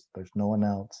there. There's no one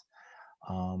else.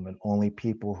 And only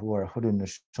people who are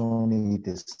Haudenosaunee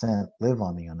descent live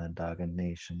on the Onondaga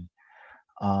Nation.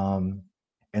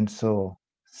 And so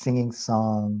singing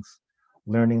songs,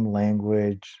 learning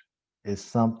language is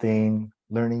something,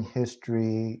 learning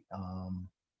history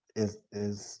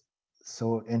is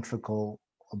so integral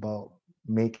about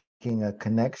making a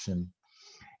connection.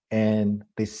 And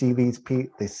they see these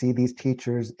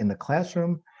teachers in the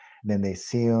classroom, and then they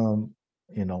see them,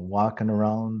 walking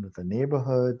around the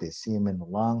neighborhood. They see them in the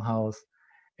longhouse,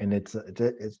 and it's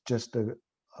just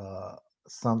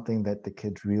something that the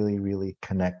kids really, really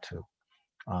connect to.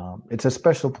 It's a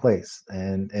special place,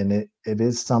 and it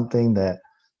is something that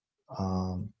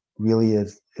really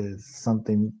is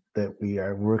something that we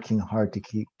are working hard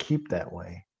to keep that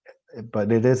way. But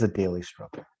it is a daily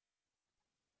struggle.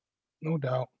 No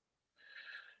doubt.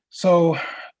 So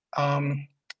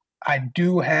I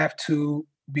do have to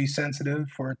be sensitive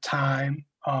for time.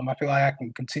 I feel like I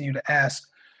can continue to ask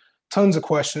tons of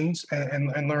questions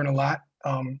and learn a lot.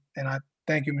 And I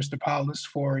thank you, Mr. Paulus,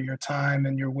 for your time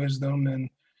and your wisdom and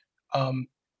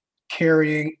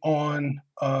carrying on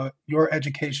your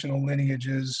educational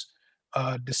lineages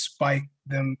despite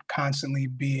them constantly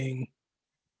being,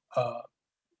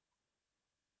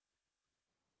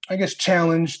 I guess,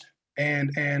 challenged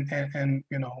and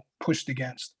pushed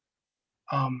against.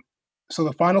 So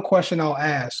the final question I'll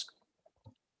ask,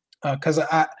 because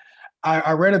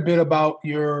I read a bit about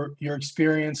your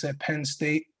experience at Penn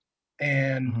State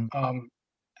and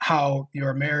how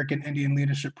your American Indian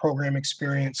Leadership Program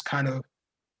experience kind of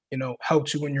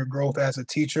helped you in your growth as a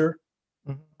teacher,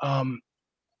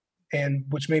 and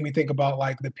which made me think about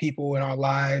like the people in our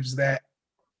lives that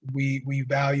we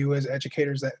value as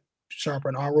educators that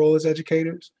sharpen our role as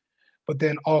educators. But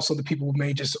then also the people we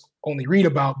may just only read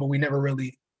about, but we never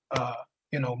really,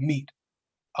 meet,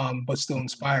 but still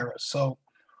inspire us. So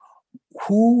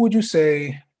who would you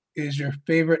say is your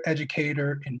favorite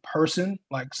educator in person,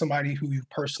 like somebody who you've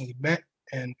personally met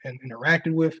and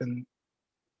interacted with and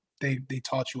they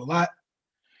taught you a lot?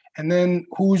 And then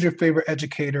who's your favorite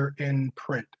educator in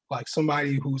print, like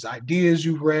somebody whose ideas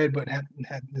you've read but hadn't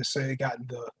necessarily gotten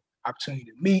the opportunity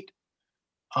to meet,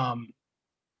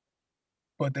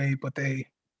 but they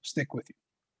stick with you?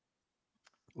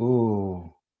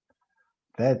 Ooh,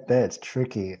 that's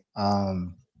tricky.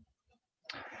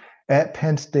 At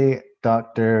Penn State,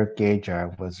 Dr.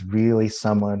 Gajar was really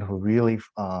someone who really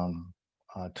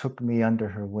took me under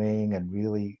her wing and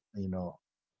really,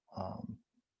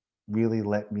 really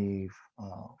let me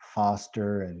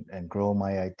foster and grow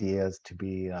my ideas to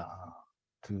be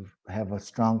to have a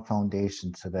strong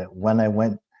foundation, so that when I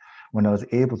was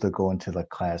able to go into the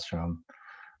classroom,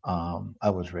 I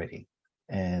was ready,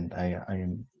 and I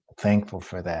am thankful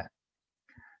for that.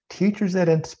 Teachers that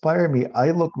inspire me,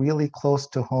 I look really close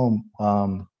to home.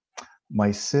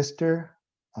 My sister,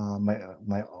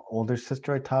 my older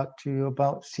sister I talked to you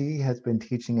about, she has been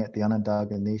teaching at the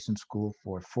Onondaga Nation School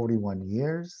for 41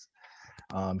 years.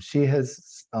 She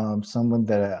has someone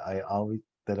that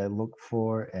I look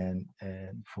for and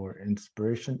for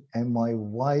inspiration. And my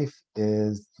wife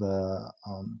has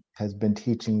been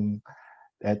teaching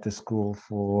at the school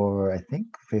for, I think,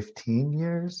 15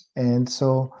 years. And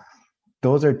so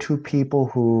those are two people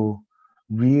who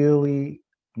really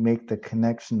make the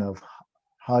connection of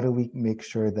how do we make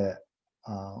sure that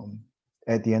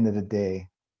at the end of the day,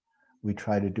 we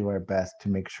try to do our best to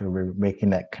make sure we're making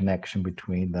that connection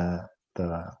between the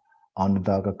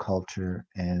Onondaga culture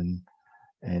and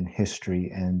history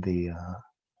and the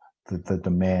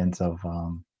demands of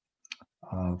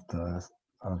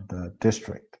the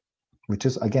district, which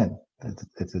is, again,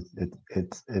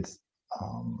 it's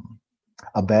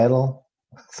a battle.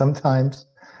 Sometimes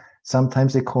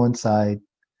they coincide,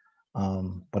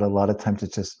 but a lot of times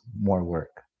it's just more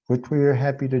work, which we are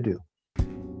happy to do.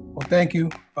 Well, thank you,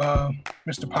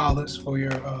 Mr. Paulus, for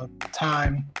your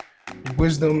time, your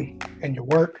wisdom, and your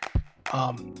work.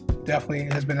 Definitely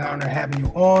has been an honor having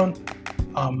you on.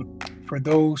 For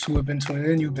those who have been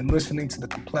tuning in, you've been listening to The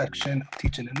Complexion of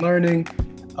Teaching and Learning,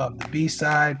 the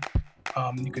B-side.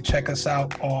 You can check us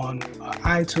out on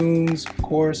iTunes, of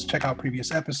course. Check out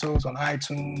previous episodes on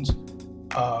iTunes,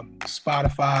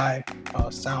 Spotify,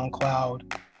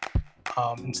 SoundCloud,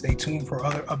 and stay tuned for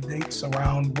other updates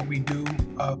around what we do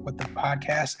with the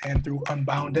podcast and through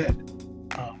Unbound Ed.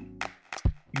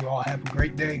 You all have a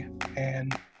great day,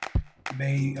 and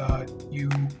may you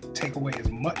take away as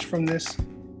much from this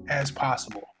as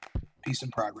possible. Peace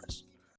and progress.